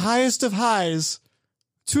from the highest of highs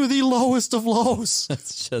to the lowest of lows.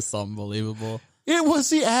 It's just unbelievable. It was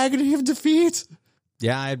the agony of defeat.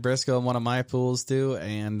 Yeah, I had Briscoe in one of my pools too,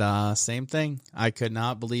 and same thing. I could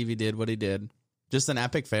not believe he did what he did. Just an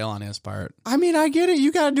epic fail on his part. I mean, I get it.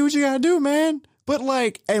 You got to do what you got to do, man. But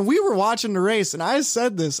like, and we were watching the race, and I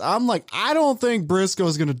said this. I'm like, I don't think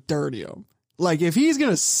Briscoe's going to dirty him. Like, if he's going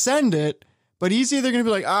to send it, but he's either going to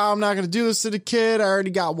be like, oh, I'm not going to do this to the kid. I already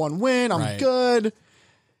got one win. I'm Right. good.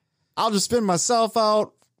 I'll just spin myself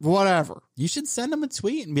out. Whatever. You should send him a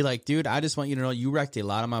tweet and be like, dude, I just want you to know you wrecked a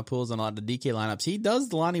lot of my pools and a lot of the DK lineups. He does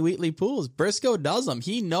the Lonnie Wheatley pools. Briscoe does them.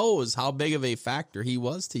 He knows how big of a factor he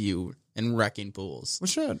was to you in wrecking pools. We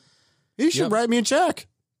should. He should Yep. write me a check.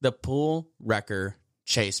 The pool wrecker,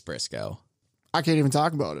 Chase Briscoe. I can't even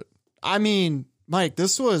talk about it. I mean, Mike,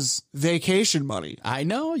 this was vacation money. I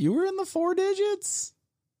know. You were in the 4 digits.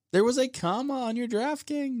 There was a comma on your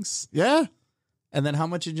DraftKings. Yeah. And then how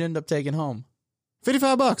much did you end up taking home?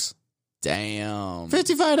 $55. Damn.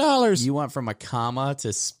 $55. You went from a comma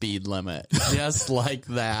to speed limit. Just like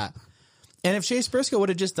that. And if Chase Briscoe would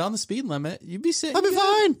have just done the speed limit, you'd be sitting I'd be good.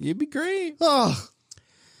 fine. You'd be great. Oh,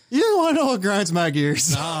 You don't want to know what grinds my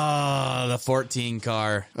gears. Oh, the 14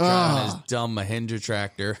 car driving his dumb Mahindra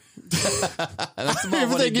tractor. That's about I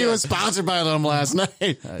what think he was sponsored by them last night.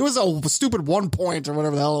 It was a stupid 1 point or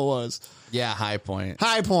whatever the hell it was. Yeah, High Point.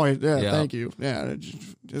 High Point. Yeah, Yep. thank you. Yeah,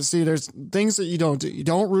 just see, there's things that you don't do. You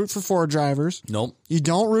don't root for Ford drivers. Nope, You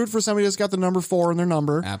don't root for somebody that's got the number 4 in their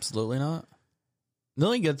number. absolutely not. The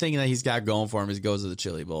only good thing that he's got going for him is he goes to the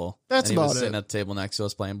Chili Bowl. That's and he was about sitting it. at the table next to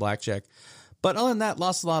us playing blackjack. But other than that,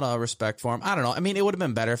 lost a lot of respect for him. I don't know. I mean, it would have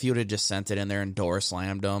been better if you would have just sent it in there and door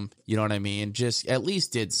slammed him. You know what I mean? Just at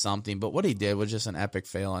least did something. But what he did was just an epic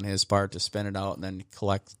fail on his part to spin it out and then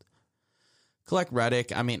collect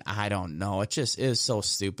Reddick. I mean, I don't know. It just is so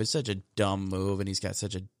stupid. Such a dumb move, and he's got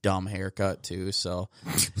such a dumb haircut too. So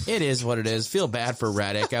it is what it is. Feel bad for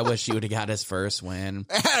Reddick. I wish he would have got his first win.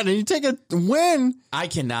 And you take a win. I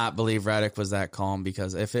cannot believe Reddick was that calm,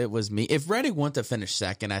 because if it was me, if Reddick went to finish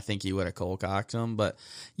second, I think he would have cold-cocked him. But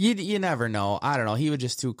you never know. I don't know. He was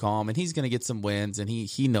just too calm, and he's going to get some wins, and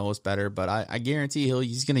he knows better. But I guarantee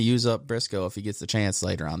he's going to use up Briscoe if he gets the chance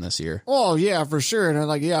later on this year. Oh, yeah, for sure.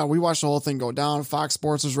 And we watched the whole thing go down. Fox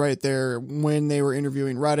Sports was right there when they were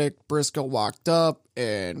interviewing Reddick. Briscoe walked up,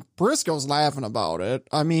 and Briscoe's laughing about it.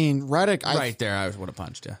 I mean, Reddick... Right there, I would have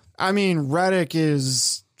punched you. I mean, Reddick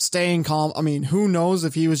is staying calm. I mean, who knows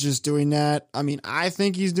if he was just doing that? I mean, I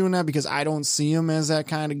think he's doing that because I don't see him as that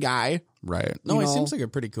kind of guy. Right. No, You he know? seems like a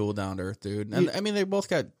pretty cool, down-to-earth dude. And, I mean, they both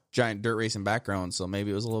got giant dirt racing backgrounds, so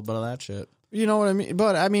maybe it was a little bit of that shit. You know what I mean?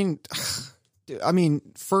 But, I mean,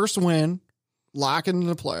 first win, lock into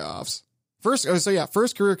the playoffs. First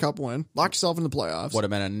career cup win, lock yourself in the playoffs. Would have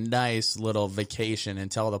been a nice little vacation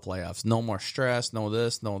until the playoffs. No more stress, no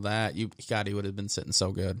this, no that. He would have been sitting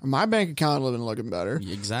so good. My bank account would have been looking better.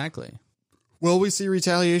 Exactly. Will we see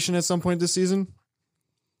retaliation at some point this season?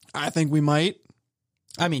 I think we might.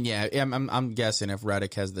 I mean, yeah, I'm guessing if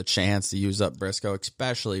Reddick has the chance to use up Briscoe,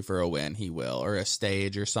 especially for a win, he will, or a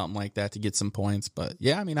stage or something like that to get some points. But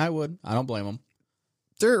yeah, I mean, I would. I don't blame him.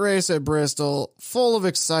 Dirt race at Bristol, full of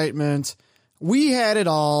excitement. We had it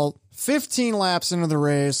all. 15 laps into the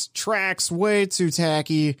race. Track's way too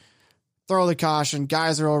tacky. Throw the caution.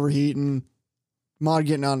 Guys are overheating. Mud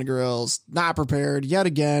getting on the grills. Not prepared yet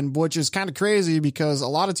again, which is kind of crazy because a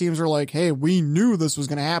lot of teams were like, hey, we knew this was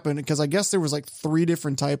going to happen, because I guess there was like 3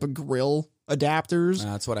 different type of grill adapters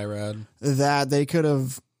That's what I read. that they could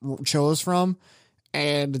have chose from.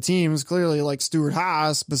 And the teams, clearly like Stewart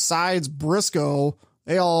Haas, besides Briscoe,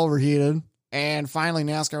 they all overheated. And finally,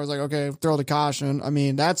 NASCAR was like, okay, throw the caution. I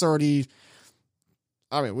mean, we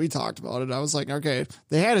talked about it. I was like, okay,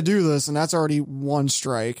 they had to do this, and that's already 1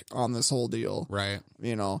 strike on this whole deal. Right.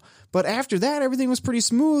 You know, but after that, everything was pretty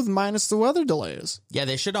smooth, minus the weather delays. Yeah,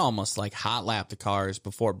 they should almost like hot lap the cars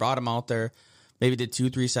before, brought them out there, maybe did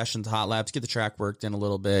 2-3 sessions of hot laps, get the track worked in a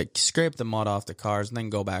little bit, scrape the mud off the cars, and then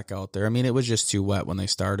go back out there. I mean, it was just too wet when they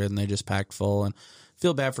started, and they just packed full. And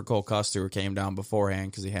feel bad for Cole Custer, who came down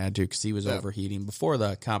beforehand because he was overheating before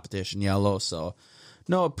the competition yellow. So,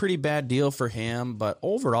 no, a pretty bad deal for him. But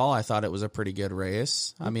overall, I thought it was a pretty good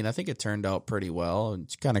race. I mean, I think it turned out pretty well.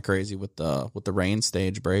 It's kind of crazy with the rain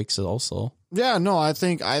stage breaks also. Yeah, no, I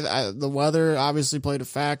think the weather obviously played a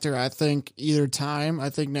factor. I think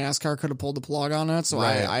NASCAR could have pulled the plug on it, so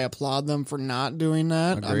Right. I applaud them for not doing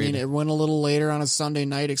that. Agreed. I mean, it went a little later on a Sunday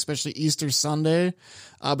night, especially Easter Sunday,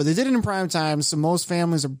 but they did it in prime time, so most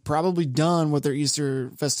families are probably done with their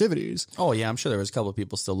Easter festivities. Oh, yeah, I'm sure there was a couple of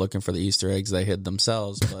people still looking for the Easter eggs they hid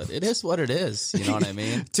themselves, but it is what it is. You know what I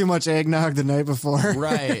mean? Too much eggnog the night before.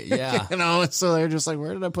 Right, yeah. You know, so they're just like,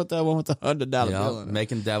 where did I put that one with the $100 bill in it?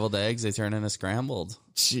 Making deviled eggs, they turn into scrambled.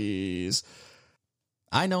 Jeez.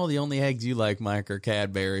 I know the only eggs you like, Mike, are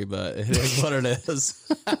Cadbury, but it is what it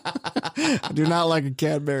is. I do not like a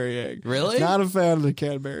Cadbury egg. Really? Not a fan of the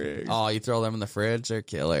Cadbury egg. Oh, you throw them in the fridge, they're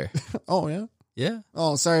killer. Oh, yeah? Yeah.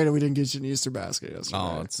 Oh, sorry that we didn't get you an Easter basket yesterday.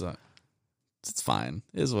 Oh, it's fine.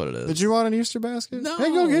 It is what it is. Did you want an Easter basket? No. Hey,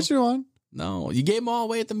 go get you one. No, you gave them all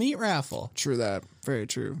away at the meat raffle. True that. Very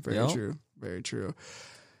true. Very Yep. true. Very true.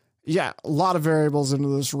 Yeah, a lot of variables into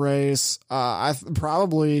this race.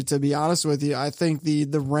 Probably, to be honest with you, I think the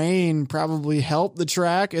rain probably helped the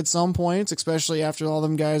track at some points, especially after all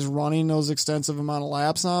them guys running those extensive amount of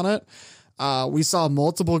laps on it. We saw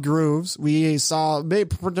multiple grooves. We saw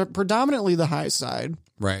predominantly the high side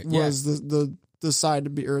Right. was the side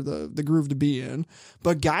to be, or the groove to be in,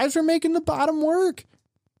 but guys were making the bottom work.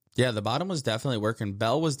 Yeah, the bottom was definitely working.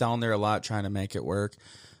 Bell was down there a lot trying to make it work.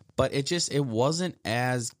 But it wasn't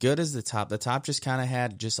as good as the top. The top just kind of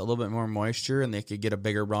had just a little bit more moisture, and they could get a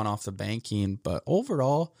bigger run off the banking. But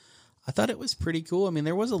overall, I thought it was pretty cool. I mean,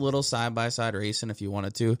 there was a little side-by-side racing if you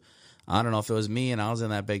wanted to. I don't know if it was me and I was in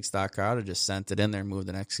that big stock car, I would have just sent it in there and moved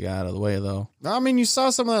the next guy out of the way, though. I mean, you saw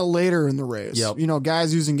some of that later in the race. Yep. You know,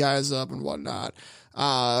 guys using guys up and whatnot.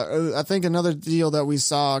 I think another deal that we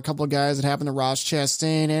saw, a couple of guys, it happened to Ross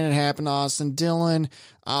Chastain and it happened to Austin Dillon.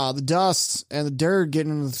 The dust and the dirt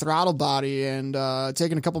getting into the throttle body and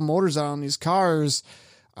taking a couple motors out on these cars.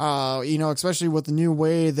 You know, especially with the new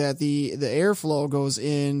way that the airflow goes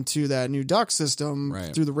into that new duct system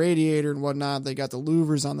through the radiator and whatnot. They got the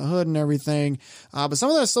louvers on the hood and everything. But some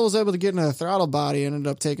of that still was able to get into the throttle body and ended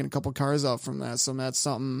up taking a couple cars out from that. So that's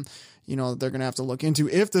something, you know, they're going to have to look into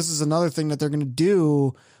if this is another thing that they're going to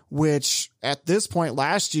do, which at this point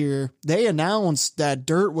last year, they announced that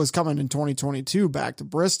dirt was coming in 2022 back to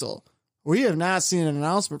Bristol. We have not seen an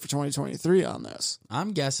announcement for 2023 on this.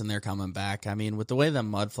 I'm guessing they're coming back. I mean, with the way the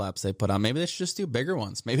mud flaps they put on, maybe they should just do bigger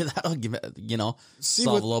ones. Maybe that'll give it, you know,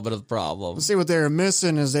 solve a little bit of the problem. See, what they were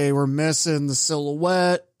missing is they were missing the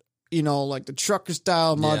silhouette, you know, like the trucker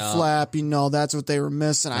style mud flap, you know, that's what they were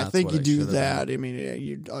missing. I think you do that. I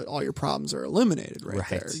mean, all your problems are eliminated right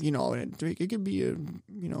there. You know, and it could be a,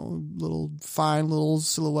 you know, little fine little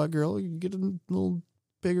silhouette girl. You can get a little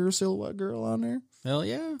bigger silhouette girl on there. Hell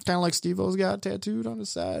yeah. Kind of like Steve-O's got tattooed on his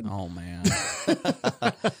side. Oh, man.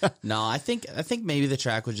 No, I think maybe the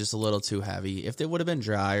track was just a little too heavy. If it would have been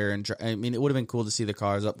drier, I mean, it would have been cool to see the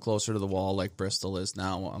cars up closer to the wall like Bristol is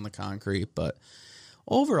now on the concrete. But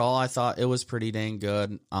overall, I thought it was pretty dang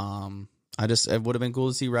good. It would have been cool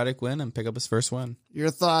to see Reddick win and pick up his first win.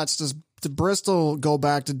 Your thoughts, does Bristol go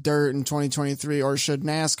back to dirt in 2023, or should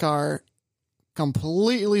NASCAR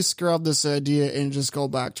completely scrub this idea and just go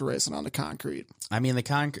back to racing on the concrete? I mean,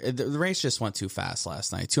 the race just went too fast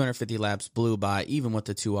last night. 250 laps blew by, even with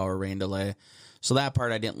the 2-hour rain delay. So that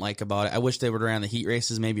part I didn't like about it. I wish they would have ran the heat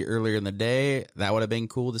races maybe earlier in the day. That would have been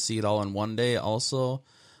cool to see it all in one day also.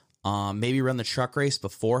 Maybe run the truck race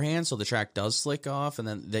beforehand so the track does slick off, and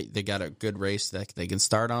then they got a good race that they can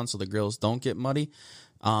start on so the grills don't get muddy.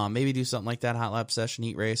 Maybe do something like that, hot lap session,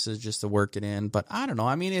 heat races, just to work it in. But I don't know.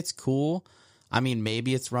 I mean, it's cool. I mean,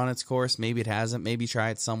 maybe it's run its course. Maybe it hasn't. Maybe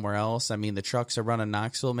try it somewhere else. I mean, the trucks are running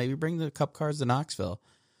Knoxville. Maybe bring the Cup cars to Knoxville.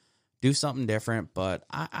 Do something different. But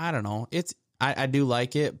I don't know. I do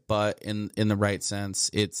like it, but in the right sense,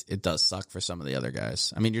 it does suck for some of the other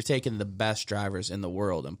guys. I mean, you're taking the best drivers in the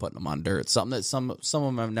world and putting them on dirt. Something that some of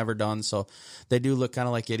them have never done. So they do look kind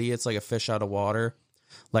of like idiots, like a fish out of water.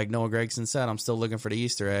 Like Noah Gragson said, I'm still looking for the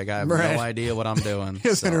Easter egg. I have no idea what I'm doing.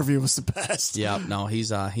 His interview was the best. Yeah, no,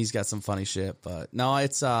 he's got some funny shit, but no,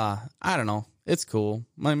 it's I don't know. It's cool.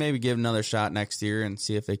 Might maybe give another shot next year and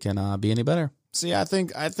see if it can be any better. See, I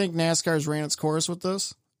think NASCAR's ran its course with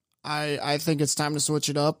this. I think it's time to switch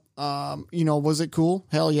it up. You know, was it cool?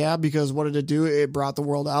 Hell yeah, because what did it do? It brought the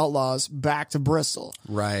World Outlaws back to Bristol.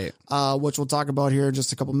 Right. Which we'll talk about here in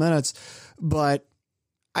just a couple minutes. But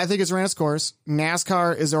I think it's ran its course.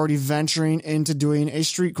 NASCAR is already venturing into doing a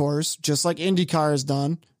street course, just like IndyCar has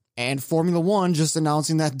done. And Formula One just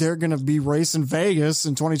announcing that they're going to be racing Vegas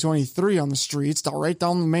in 2023 on the streets, right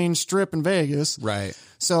down the main strip in Vegas. Right.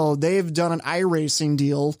 So they've done an iRacing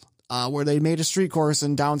deal where they made a street course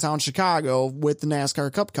in downtown Chicago with the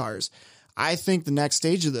NASCAR Cup cars. I think the next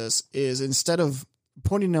stage of this is, instead of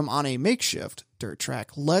putting them on a makeshift dirt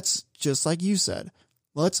track, let's, just like you said,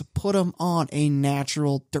 let's put them on a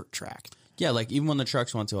natural dirt track. Yeah, like even when the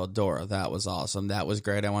trucks went to Eldora, that was awesome. That was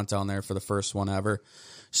great. I went down there for the first one ever.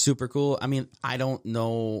 Super cool. I mean, I don't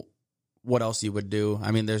know what else you would do.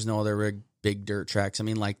 I mean, there's no other big dirt tracks. I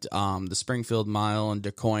mean, like the Springfield Mile and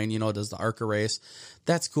DeCoin, you know, does the ARCA race.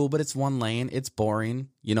 That's cool, but it's one lane. It's boring,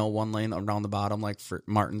 you know, one lane around the bottom like for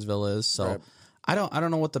Martinsville is. So right. I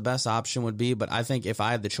don't know what the best option would be, but I think if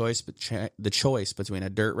I had the choice between a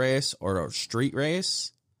dirt race or a street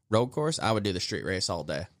race, road course, I would do the street race all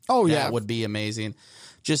day. Oh, yeah. That would be amazing.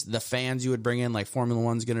 Just the fans you would bring in, like Formula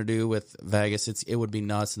One's going to do with Vegas, it would be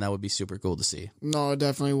nuts, and that would be super cool to see. No, it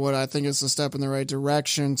definitely would. I think it's a step in the right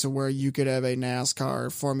direction to where you could have a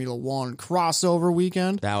NASCAR Formula One crossover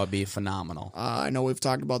weekend. That would be phenomenal. I know we've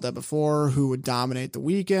talked about that before, who would dominate the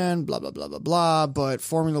weekend, blah, blah, blah, blah, blah, but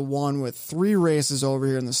Formula One with 3 races over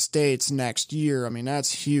here in the States next year, I mean,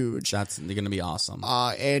 that's huge. That's going to be awesome.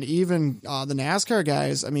 And even the NASCAR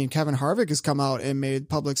guys, I mean, Kevin Harvick has come out and made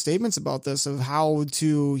public statements about this, of how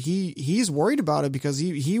to he's worried about it because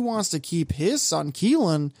he wants to keep his son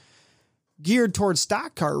Keelan geared towards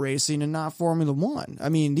stock car racing and not Formula One. I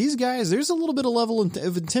mean, these guys, there's a little bit of level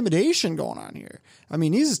of intimidation going on here. I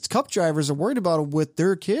mean, these Cup drivers are worried about it with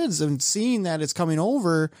their kids and seeing that it's coming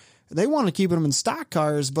over. They want to keep them in stock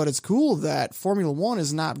cars, but it's cool that Formula One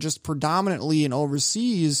is not just predominantly an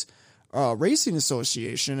overseas Racing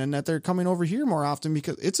Association, and that they're coming over here more often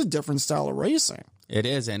because it's a different style of racing. It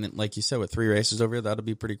is, and like you said, with 3 races over here, that'll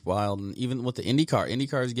be pretty wild. And even with the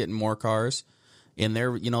IndyCar is getting more cars. And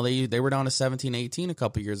they're, they were down to 17, 18 a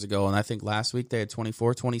couple years ago, and I think last week they had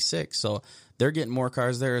 24, 26. So they're getting more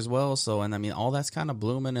cars there as well. So, and I mean, all that's kind of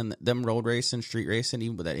blooming, and them road racing, street racing,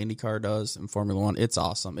 even what that IndyCar does and Formula One, it's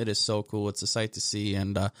awesome. It is so cool. It's a sight to see,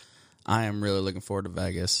 and I am really looking forward to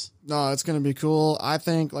Vegas. No, it's going to be cool. I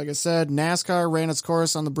think, like I said, NASCAR ran its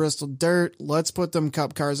course on the Bristol dirt. Let's put them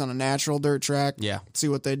Cup cars on a natural dirt track. Yeah. See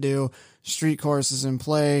what they do. Street courses in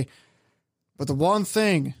play. But the one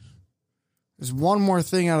thing, there's one more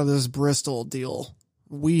thing out of this Bristol deal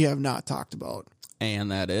we have not talked about.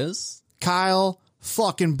 And that is? Kyle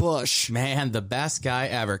fucking Busch. Man, the best guy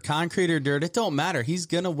ever. Concrete or dirt, it don't matter. He's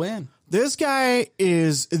going to win. This guy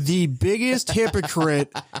is the biggest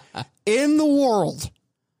hypocrite in the world.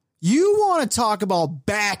 You want to talk about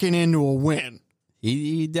backing into a win.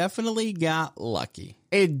 He definitely got lucky.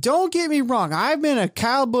 And don't get me wrong, I've been a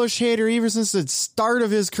Kyle Busch hater ever since the start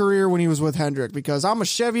of his career when he was with Hendrick, because I'm a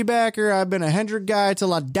Chevy backer. I've been a Hendrick guy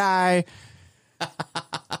till I die.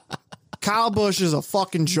 Kyle Busch is a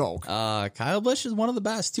fucking joke. Kyle Busch is one of the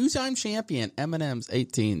best. 2-time champion, M&M's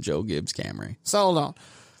 18, Joe Gibbs Camry. Settle down.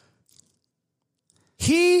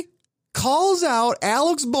 He calls out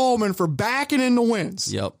Alex Bowman for backing into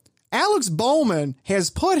wins. Yep. Alex Bowman has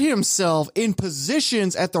put himself in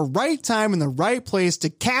positions at the right time in the right place to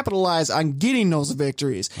capitalize on getting those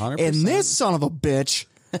victories. 100%. And this son of a bitch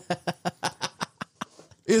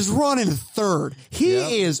is running third.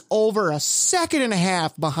 He is over a second and a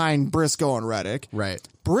half behind Briscoe and Reddick. Right.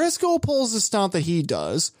 Briscoe pulls the stunt that he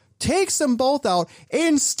does, takes them both out,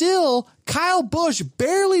 and still Kyle Busch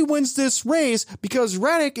barely wins this race because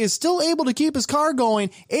Reddick is still able to keep his car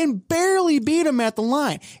going and barely beat him at the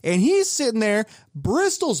line. And he's sitting there,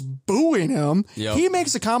 Bristol's booing him. Yep. He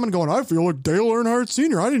makes a comment going, I feel like Dale Earnhardt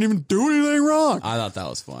Sr. I didn't even do anything wrong. I thought that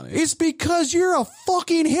was funny. It's because you're a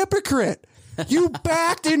fucking hypocrite. You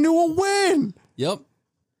backed into a win. Yep.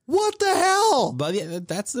 What the hell? But yeah,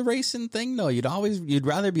 that's the racing thing, though. You'd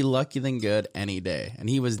rather be lucky than good any day. And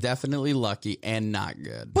he was definitely lucky and not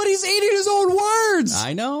good. But he's eating his own words.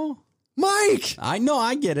 I know. Mike. I know.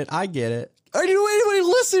 I get it. Are you anybody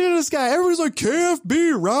listening to this guy? Everybody's like,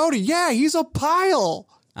 KFB, Rowdy. Yeah, he's a pile.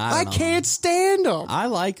 I can't stand him. I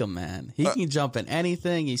like him, man. He can jump in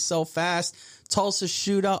anything. He's so fast. Tulsa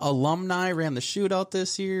shootout alumni ran the shootout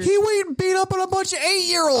this year. He went and beat up on a bunch of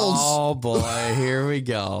 8-year-olds. Oh, boy. Here we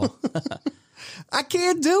go. I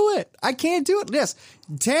can't do it. Yes,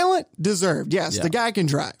 talent deserved. Yes, Yeah. The guy can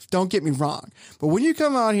drive. Don't get me wrong. But when you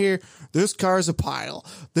come out here, this car's a pile.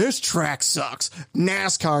 This track sucks.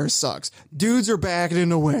 NASCAR sucks. Dudes are backing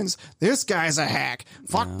into wins. This guy's a hack.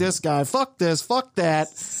 Fuck this guy. Fuck this. Fuck that.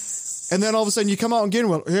 And then all of a sudden you come out and get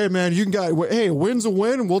him. Hey, man, hey, a win's a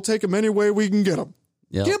win, and we'll take them any way we can get them.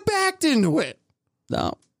 Yep. You backed into it.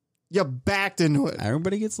 No. You backed into it.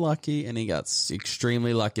 Everybody gets lucky, and he got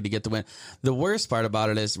extremely lucky to get the win. The worst part about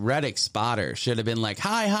it is Reddick's spotter should have been like,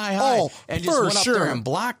 hi, Oh, and just for went up sure. there and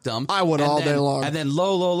blocked him. I would all day long. And then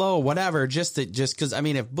low, whatever, just because, I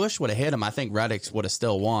mean, if Busch would have hit him, I think Reddick would have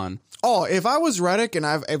still won. Oh, if I was Reddick and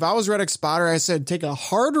if I was Reddick's spotter, I said take a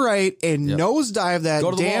hard right and nosedive that Go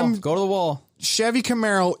to the damn wall. Go to the wall. Chevy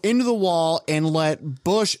Camaro into the wall and let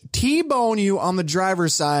Busch T-bone you on the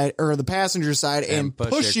driver's side or the passenger side and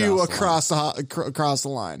push you across the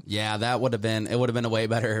line. Yeah, it would have been a way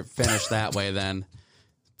better finish that way then.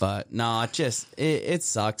 But no, it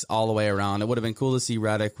sucks all the way around. It would have been cool to see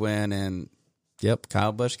Reddick win, and yep,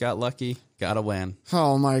 Kyle Busch got lucky, got a win.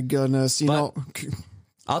 Oh my goodness, you know.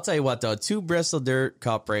 I'll tell you what though, 2 Bristol Dirt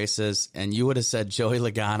Cup races, and you would have said Joey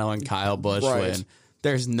Logano and Kyle Busch win.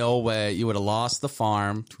 There's no way you would have lost the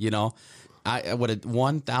farm. You know, I would have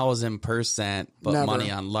 1,000% put money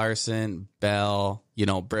on Larson, Bell,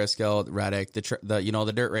 Briscoe, Reddick,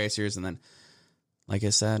 the dirt racers, and then, like I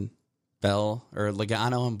said, Bell or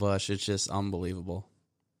Logano and Busch. It's just unbelievable.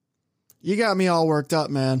 You got me all worked up,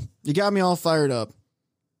 man. You got me all fired up.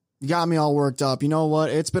 You got me all worked up. You know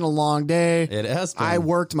what? It's been a long day. It has been. I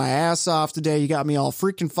worked my ass off today. You got me all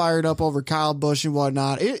freaking fired up over Kyle Busch and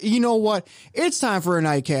whatnot. You know what? It's time for a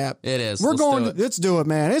nightcap. It is. Let's do it,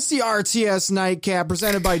 man. It's the RTS Nightcap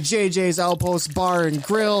presented by JJ's Outpost Bar and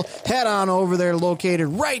Grill. Head on over there, located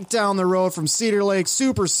right down the road from Cedar Lake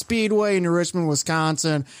Super Speedway in Richmond,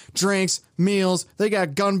 Wisconsin. Drinks, meals, they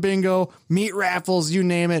got gun bingo, meat raffles, you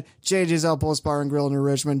name it. JJ's Outpost Bar and Grill in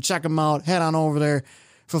Richmond. Check them out. Head on over there.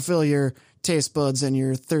 Fulfill your taste buds and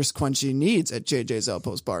your thirst quenching needs at JJ's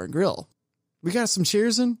Outpost Bar and Grill. We got some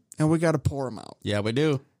cheers in, and we got to pour them out. Yeah, we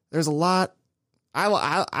do. There's a lot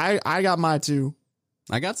I got my two.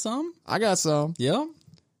 I got some. I got some. Yeah.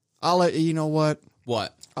 I'll let you know what.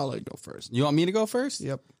 What? I'll let you go first. You want me to go first?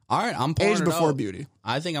 Yep. All right, I'm pouring Age it before out. beauty.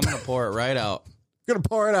 I think I'm gonna pour it right out. Gonna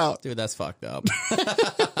pour it out. Dude, that's fucked up.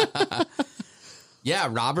 Yeah,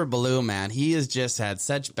 Robert Ballou, man, he has just had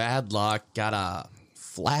such bad luck. Got a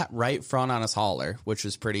flat right front on his hauler, which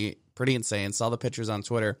was pretty insane. Saw the pictures on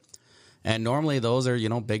Twitter. And normally those are,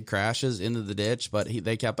 big crashes into the ditch, but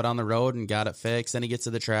they kept it on the road and got it fixed. Then he gets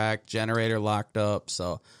to the track, generator locked up.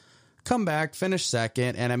 So come back, finish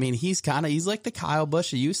second. And I mean, he's like the Kyle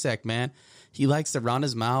Busch of USAC, man. He likes to run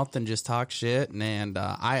his mouth and just talk shit. And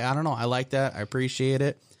I don't know. I like that. I appreciate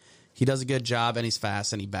it. He does a good job and he's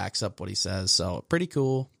fast and he backs up what he says. So pretty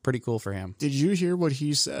cool for him. Did you hear what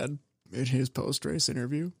he said in his post-race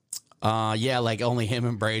interview? Yeah, like only him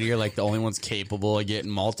and Brady are like the only ones capable of getting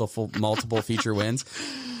multiple feature wins.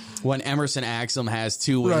 When Emerson Axum has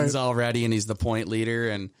 2 wins already and he's the point leader,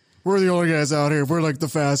 and we're the only guys out here. We're like the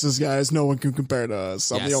fastest guys. No one can compare to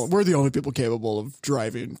us. We're the only people capable of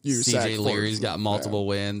driving USAC. CJ Leary's got multiple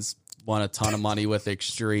wins, won a ton of money with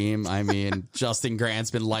Extreme. I mean, Justin Grant's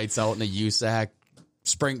been lights out in the USAC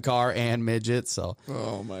sprint car and midget. So,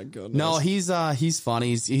 oh my goodness. No, he's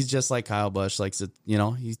funny. He's just like Kyle Busch. Likes to,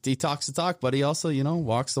 he talks the talk, but he also,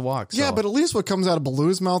 walks the walk. So. Yeah, but at least what comes out of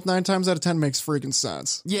Ballou's mouth 9 times out of 10 makes freaking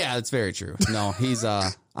sense. Yeah, it's very true. No, he's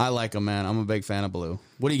I like him, man. I'm a big fan of Ballou.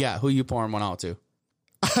 What do you got? Who you pouring one out to?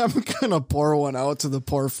 I'm gonna pour one out to the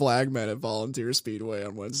poor flagman at Volunteer Speedway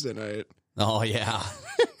on Wednesday night. Oh yeah.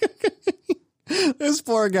 This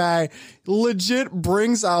poor guy legit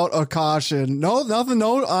brings out a caution. No, nothing.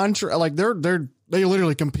 No, like they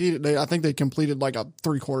literally competed. I think they completed like a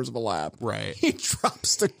 3/4 of a lap. Right. He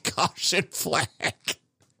drops the caution flag,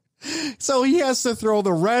 so he has to throw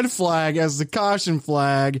the red flag as the caution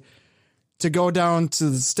flag to go down to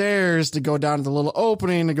the stairs, to go down to the little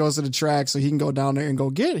opening that goes to the track, so he can go down there and go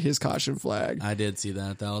get his caution flag. I did see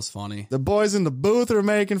that. That was funny. The boys in the booth are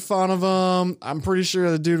making fun of him. I'm pretty sure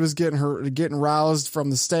the dude was getting roused from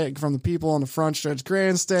the people on the front stretch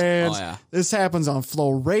grandstands. Oh, yeah. This happens on Flow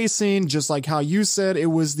Racing, just like how you said it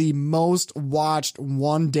was the most watched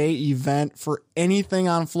one-day event for anything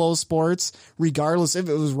on Flow Sports, regardless if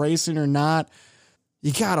it was racing or not.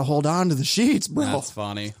 You gotta hold on to the sheets, bro. That's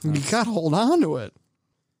funny. You gotta hold on to it.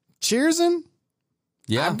 Cheersing?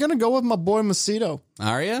 Yeah. I'm gonna go with my boy Macedo.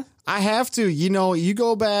 Are you? I have to. You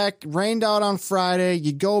go back, rained out on Friday,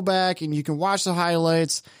 you go back and you can watch the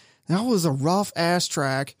highlights. That was a rough ass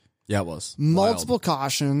track. Yeah, it was. Multiple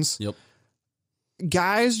cautions. Yep.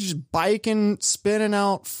 Guys just biking, spinning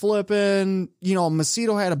out, flipping.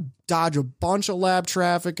 Macedo had to dodge a bunch of lap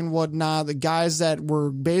traffic and whatnot. The guys that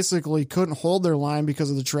were basically couldn't hold their line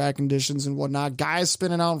because of the track conditions and whatnot. Guys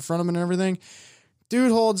spinning out in front of him and everything.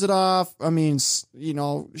 Dude holds it off. I mean,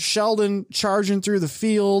 Sheldon charging through the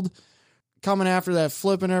field, coming after that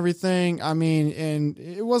flip and everything. I mean, and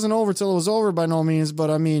it wasn't over till it was over by no means,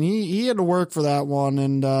 but I mean, he had to work for that one.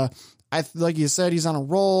 And like you said, he's on a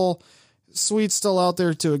roll. Sweet's still out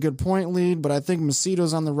there to a good point lead, but I think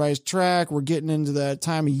Macedo's on the right track. We're getting into that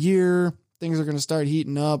time of year. Things are going to start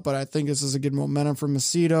heating up, but I think this is a good momentum for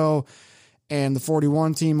Macedo and the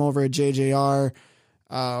 41 team over at JJR.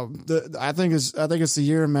 I think it's the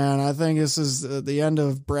year, man. I think this is the end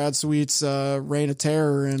of Brad Sweet's reign of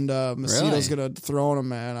terror, and Macedo's going to throw him,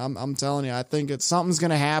 man. I'm telling you, I think something's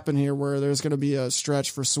going to happen here where there's going to be a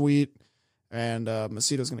stretch for Sweet, and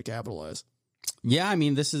Macedo's going to capitalize. Yeah, I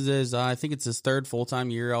mean, this is his. I think it's his 3rd full-time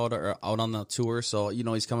year out on the tour. So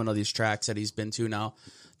he's coming to these tracks that he's been to now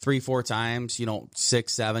 3-4 times.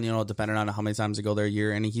 6, 7. Depending on how many times they go there a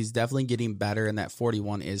year. And he's definitely getting better. And that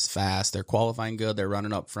 41 is fast. They're qualifying good. They're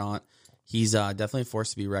running up front. He's definitely a force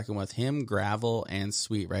to be reckoned with. Him, Gravel, and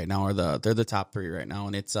Sweet right now they're the top 3 right now.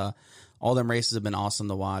 And it's all them races have been awesome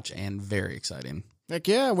to watch and very exciting. Heck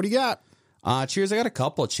yeah! What do you got? Cheers. I got a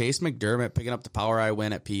couple. Chase McDermott picking up the Power I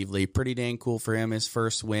win at Peevely. Pretty dang cool for him. His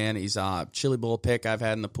first win. He's a Chili Bowl pick I've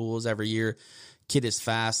had in the pools every year. Kid is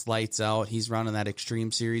fast, lights out. He's running that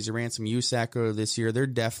Extreme Series. He ran some USAC this year. They're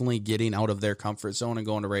definitely getting out of their comfort zone and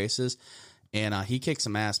going to races. And he kicked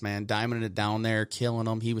some ass, man. Diamonding it down there, killing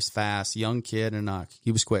them. He was fast, young kid, and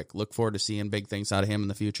he was quick. Look forward to seeing big things out of him in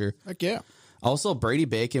the future. Heck yeah. Also, Brady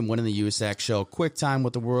Bacon winning the USAC show. Quick time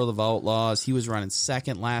with the World of Outlaws. He was running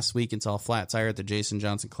second last week until a flat tire at the Jason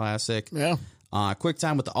Johnson Classic. Yeah. Quick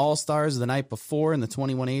time with the All-Stars the night before in the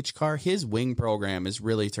 21H car. His wing program is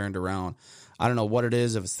really turned around. I don't know what it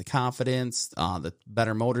is, if it's the confidence, the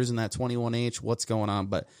better motors in that 21H, what's going on.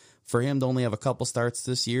 But for him to only have a couple starts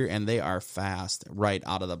this year, and they are fast right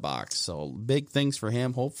out of the box. So big things for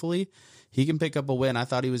him. Hopefully he can pick up a win. I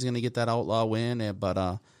thought he was going to get that outlaw win, but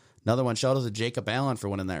another one. Shout out to Jacob Allen for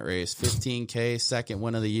winning that race. 15K, second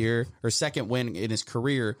win of the year, or second win in his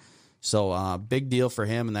career. So big deal for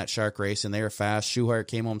him in that Shark race, and they were fast. Schuhart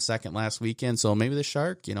came home second last weekend, so maybe the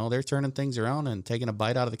Shark, they're turning things around and taking a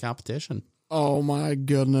bite out of the competition. Oh my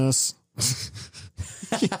goodness.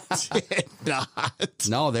 He did not.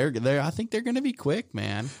 No, they're. I think they're going to be quick,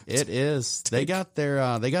 man. It is. They got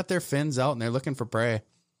their fins out and they're looking for prey.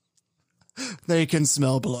 They can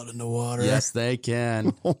smell blood in the water. Yes, they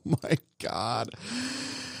can. Oh my God.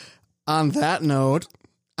 On that note,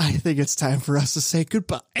 I think it's time for us to say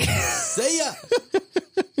goodbye. See ya.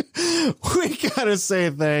 We gotta say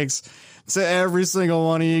thanks to every single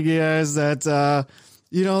one of you guys that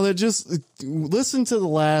that just listen to the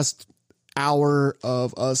last hour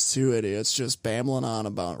of us two idiots just babbling on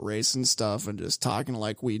about racing stuff and just talking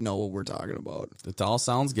like we know what we're talking about. It all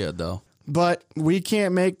sounds good though. But we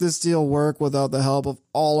can't make this deal work without the help of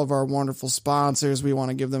all of our wonderful sponsors. We want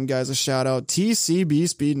to give them guys a shout out. TCB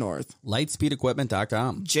Speed North,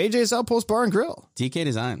 Lightspeedequipment.com, JJ's Outpost Bar and Grill, TK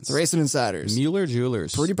Designs, The Racing Insiders, Mueller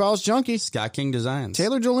Jewelers, Pretty Pals Junkie, Scott King Designs,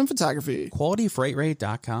 Taylor Jolin Photography,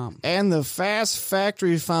 QualityFreightRate.com, and the Fast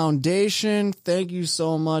Factory Foundation. Thank you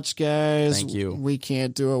so much, guys. Thank you. We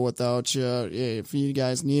can't do it without you. If you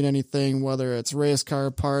guys need anything, whether it's race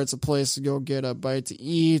car parts, a place to go get a bite to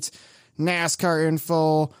eat, NASCAR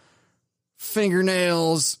info,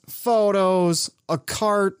 fingernails, photos, a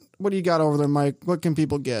cart. What do you got over there, Mike? What can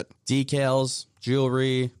people get? Decals,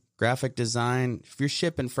 jewelry, graphic design. If you're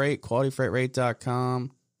shipping freight,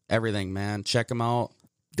 QualityFreightRate.com. Everything, man. Check them out.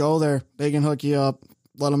 Go there. They can hook you up.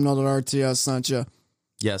 Let them know that RTS sent you.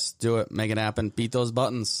 Yes, do it. Make it happen. Beat those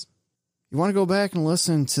buttons. You want to go back and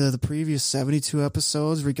listen to the previous 72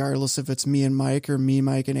 episodes, regardless if it's me and Mike or me,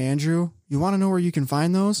 Mike, and Andrew? You want to know where you can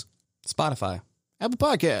find those? Spotify, Apple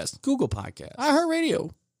Podcast, Google Podcast, iHeartRadio.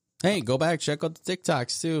 Hey, go back, check out the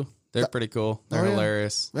TikToks too. They're pretty cool. They're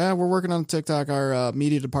hilarious. Yeah, we're working on TikTok, our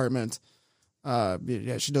media department.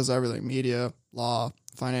 She does everything: media, law,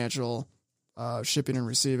 financial, shipping and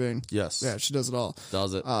receiving. Yes. Yeah, she does it all.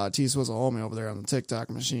 Does it. Tease was a homie over there on the TikTok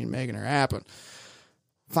machine making her happen.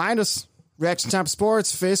 Find us. Reaction Time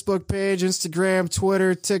Sports, Facebook page, Instagram,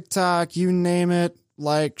 Twitter, TikTok, you name it.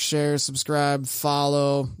 Like, share, subscribe,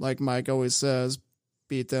 follow. Like Mike always says,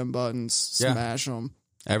 beat them buttons, smash them.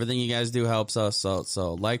 Everything you guys do helps us.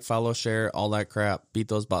 So like, follow, share, all that crap. Beat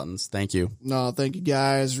those buttons. Thank you. No, thank you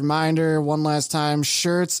guys. Reminder, one last time,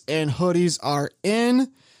 shirts and hoodies are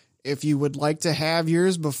in. If you would like to have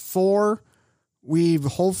yours before we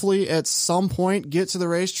hopefully at some point get to the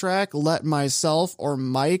racetrack, let myself or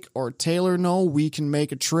Mike or Taylor know we can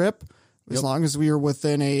make a trip. As long as we are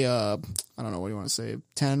within a, I don't know, what do you want to say,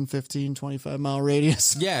 10, 15, 25-mile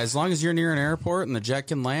radius? Yeah, as long as you're near an airport and the jet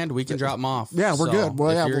can land, we can drop them off. Yeah, we're good.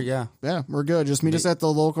 Well, yeah, we're good. Just meet us at the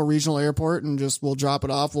local regional airport and we'll drop it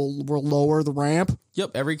off. We'll lower the ramp.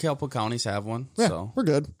 Yep, every couple counties have one. Yeah, so we're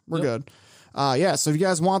good. We're good. So if you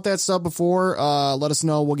guys want that stuff before, let us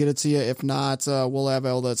know. We'll get it to you. If not, we'll have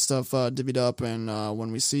all that stuff divvied up, and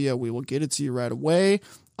when we see you, we will get it to you right away.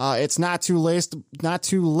 It's not too late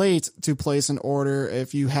to place an order.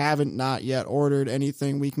 If you haven't not yet ordered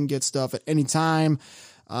anything, we can get stuff at any time.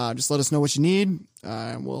 Just let us know what you need,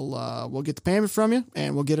 and we'll get the payment from you,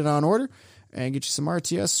 and we'll get it on order and get you some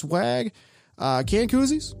RTS swag, can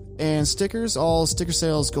koozies, and stickers. All sticker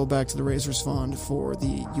sales go back to the Racers Fund for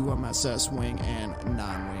the UMSS wing and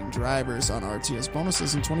non-wing drivers on RTS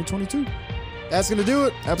bonuses in 2022. That's going to do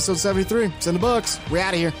it. Episode 73. It's in the books. We're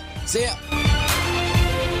out of here. See ya.